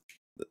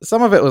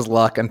some of it was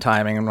luck and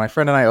timing. And my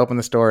friend and I opened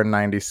the store in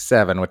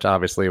 '97, which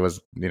obviously was,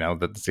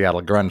 the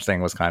Seattle grunge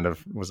thing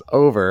was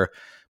over.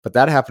 But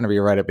that happened to be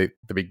right at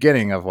the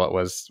beginning of what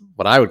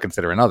I would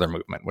consider another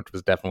movement, which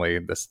was definitely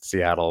this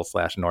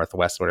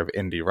Seattle/Northwest sort of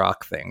indie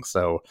rock thing.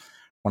 So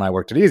when I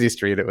worked at Easy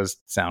Street, it was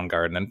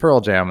Soundgarden and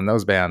Pearl Jam and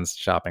those bands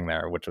shopping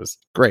there, which was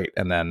great.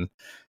 And then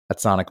at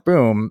Sonic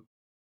Boom,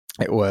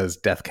 it was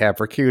Death Cab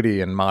for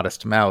Cutie and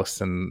Modest Mouse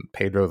and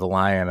Pedro the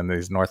Lion and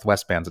these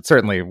Northwest bands. It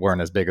certainly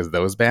weren't as big as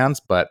those bands,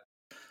 but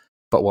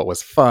what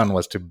was fun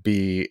was to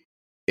be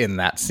in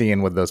that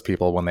scene with those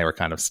people when they were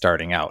kind of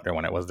starting out, or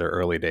when it was their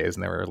early days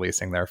and they were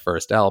releasing their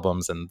first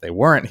albums and they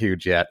weren't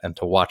huge yet, and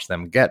to watch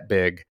them get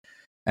big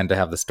and to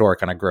have the store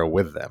kind of grow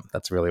with them.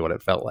 That's really what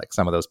it felt like.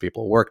 Some of those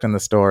people worked in the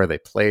store, they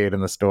played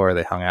in the store,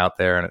 they hung out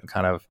there, and it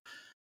kind of,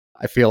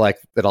 I feel like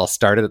it all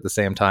started at the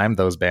same time,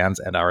 those bands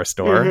and our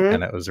store,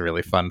 and it was a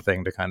really fun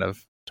thing to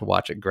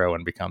watch it grow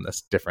and become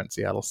this different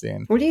Seattle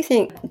scene. What do you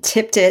think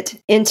tipped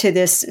it into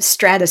this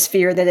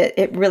stratosphere that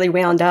it really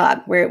wound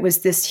up, where it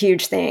was this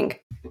huge thing?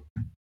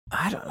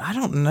 I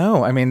don't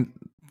know. I mean,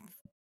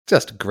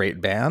 just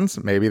great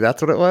bands. Maybe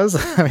that's what it was.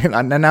 I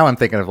mean, now I'm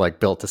thinking of like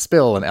Built to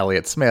Spill and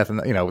Elliott Smith,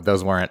 and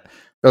those weren't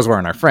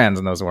our friends,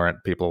 and those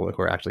weren't people who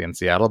were actually in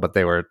Seattle, but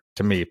they were,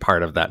 to me,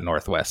 part of that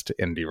Northwest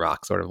indie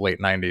rock sort of late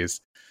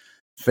 '90s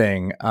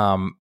thing.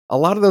 A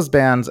lot of those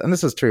bands, and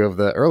this is true of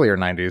the earlier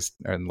 '90s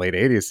and late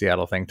 '80s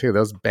Seattle thing too,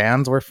 those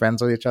bands were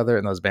friends with each other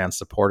and those bands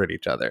supported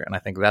each other. And I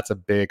think that's a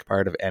big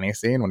part of any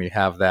scene, when you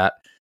have that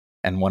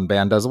and one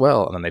band does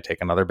well and then they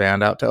take another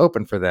band out to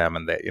open for them,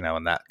 and they,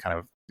 and that kind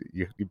of,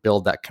 you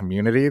build that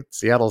community.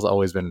 Seattle's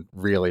always been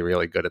really,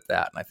 really good at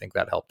that. And I think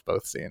that helped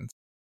both scenes.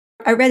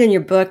 I read in your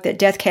book that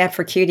Death Cab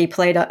for Cutie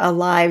played a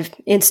live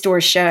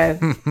in-store show,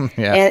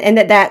 Yeah. and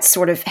that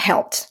sort of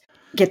helped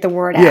get the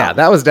word out. Yeah,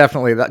 that was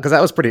definitely that, because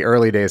that was pretty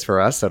early days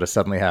for us. So to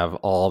suddenly have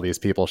all these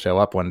people show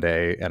up one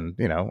day, and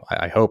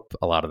I hope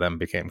a lot of them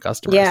became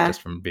customers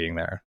just from being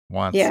there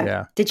once.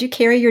 Yeah. Did you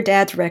carry your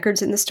dad's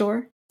records in the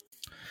store?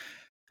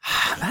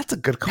 That's a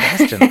good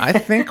question. I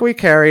think we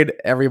carried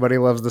Everybody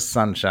Loves the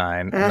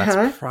Sunshine, and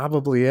that's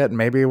probably it.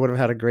 Maybe we would have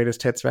had a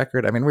greatest hits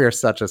record. I mean, we are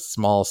such a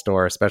small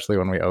store, especially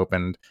when we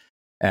opened,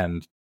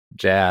 and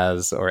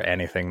jazz or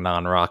anything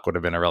non-rock would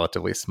have been a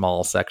relatively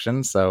small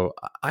section. So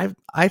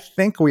I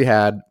think we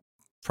had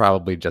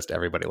probably just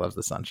Everybody Loves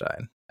the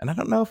Sunshine. And I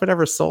don't know if it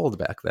ever sold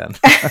back then.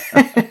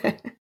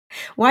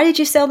 Why did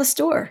you sell the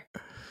store?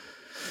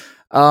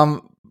 I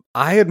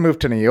had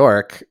moved to New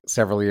York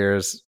several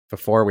years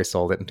before we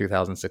sold it in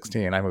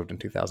 2016. I moved in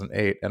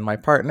 2008, and my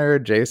partner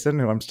Jason,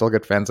 who I'm still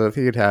good friends with,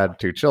 he'd had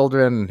 2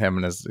 children.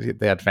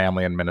 They had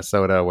family in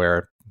Minnesota,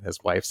 where his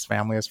wife's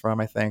family is from,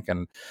 I think,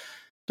 and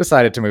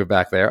decided to move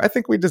back there. I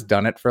think we just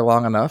done it for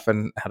long enough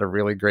and had a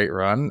really great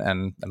run,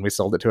 and we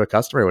sold it to a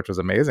customer, which was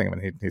amazing. I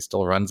mean, he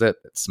still runs it.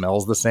 It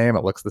smells the same,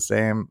 it looks the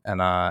same,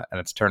 and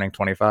it's turning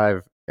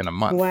 25 in a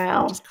month.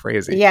 Wow, which is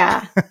crazy.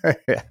 Yeah.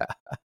 Yeah.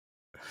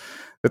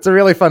 It's a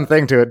really fun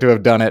thing to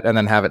have done it and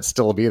then have it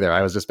still be there.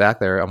 I was just back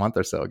there a month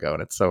or so ago,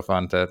 and it's so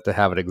fun to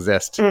have it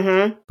exist,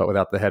 but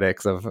without the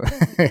headaches of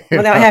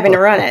without having to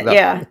run it.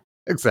 Yeah,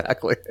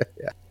 exactly.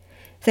 Yeah.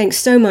 Thanks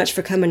so much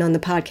for coming on the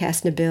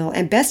podcast, Nabil,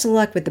 and best of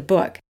luck with the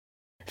book.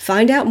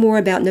 Find out more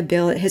about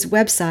Nabil at his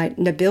website,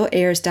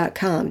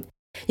 nabilayers.com.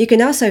 You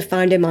can also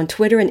find him on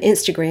Twitter and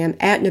Instagram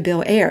at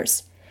Nabil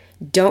Ayers.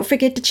 Don't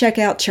forget to check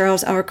out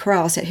Charles R.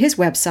 Cross at his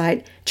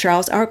website,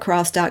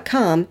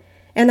 charlesrcross.com,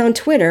 and on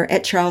Twitter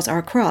at Charles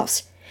R.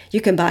 Cross.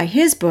 You can buy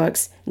his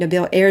books,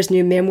 Nabil Ayers'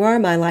 new memoir,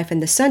 My Life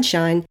in the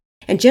Sunshine,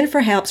 and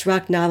Jennifer Haupt's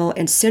rock novel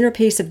and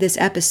centerpiece of this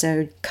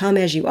episode, Come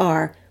As You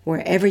Are,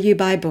 wherever you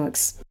buy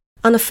books.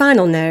 On a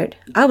final note,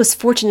 I was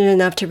fortunate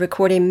enough to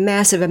record a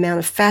massive amount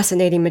of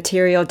fascinating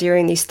material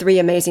during these 3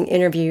 amazing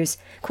interviews,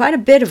 quite a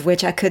bit of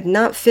which I could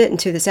not fit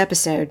into this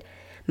episode.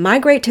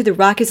 Migrate to the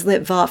Rock is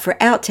Lit vault for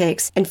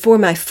outtakes and for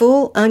my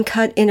full,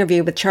 uncut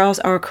interview with Charles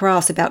R.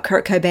 Cross about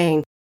Kurt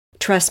Cobain.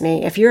 Trust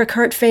me, if you're a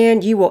Kurt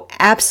fan, you will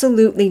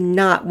absolutely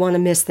not want to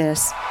miss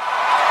this.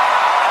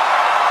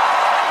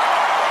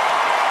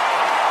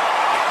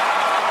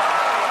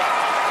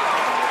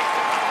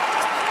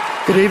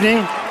 Good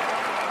evening.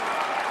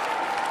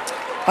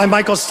 I'm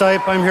Michael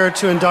Stipe. I'm here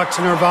to induct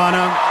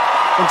Nirvana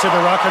into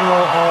the Rock and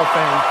Roll Hall of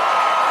Fame.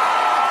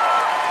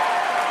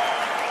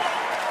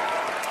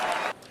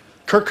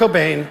 Kurt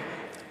Cobain,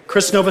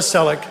 Chris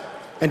Novoselic,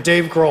 and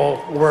Dave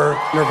Grohl were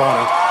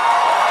Nirvana.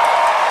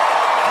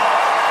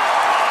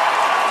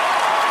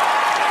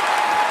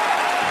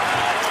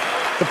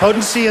 The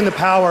potency and the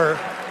power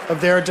of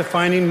their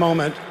defining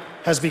moment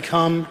has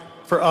become,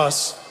 for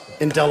us,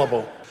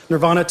 indelible.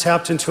 Nirvana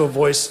tapped into a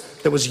voice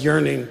that was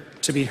yearning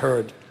to be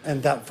heard.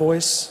 And that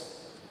voice,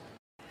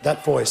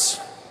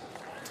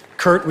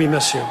 Kurt, we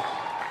miss you.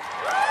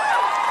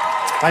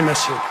 I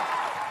miss you.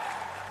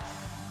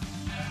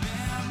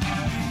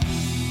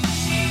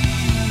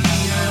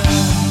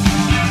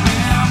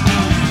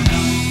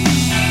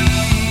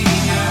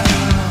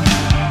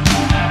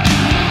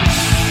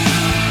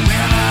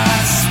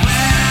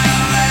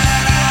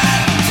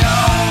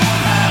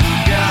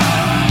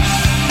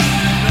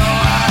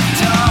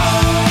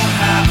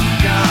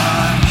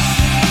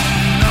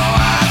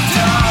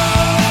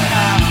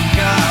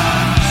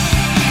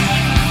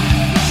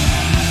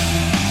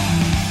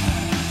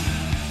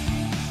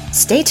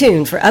 Stay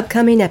tuned for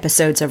upcoming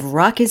episodes of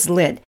Rock is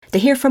Lit to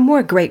hear from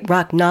more great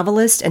rock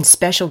novelists and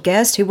special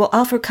guests who will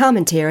offer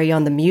commentary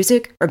on the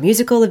music or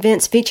musical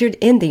events featured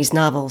in these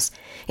novels.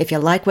 If you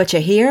like what you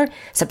hear,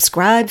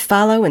 subscribe,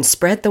 follow, and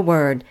spread the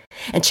word.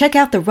 And check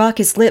out the Rock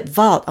is Lit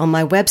Vault on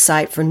my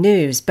website for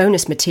news,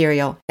 bonus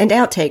material, and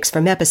outtakes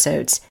from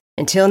episodes.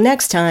 Until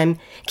next time,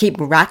 keep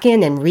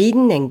rocking and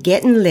reading and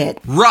getting lit.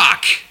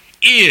 Rock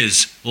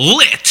is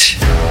lit.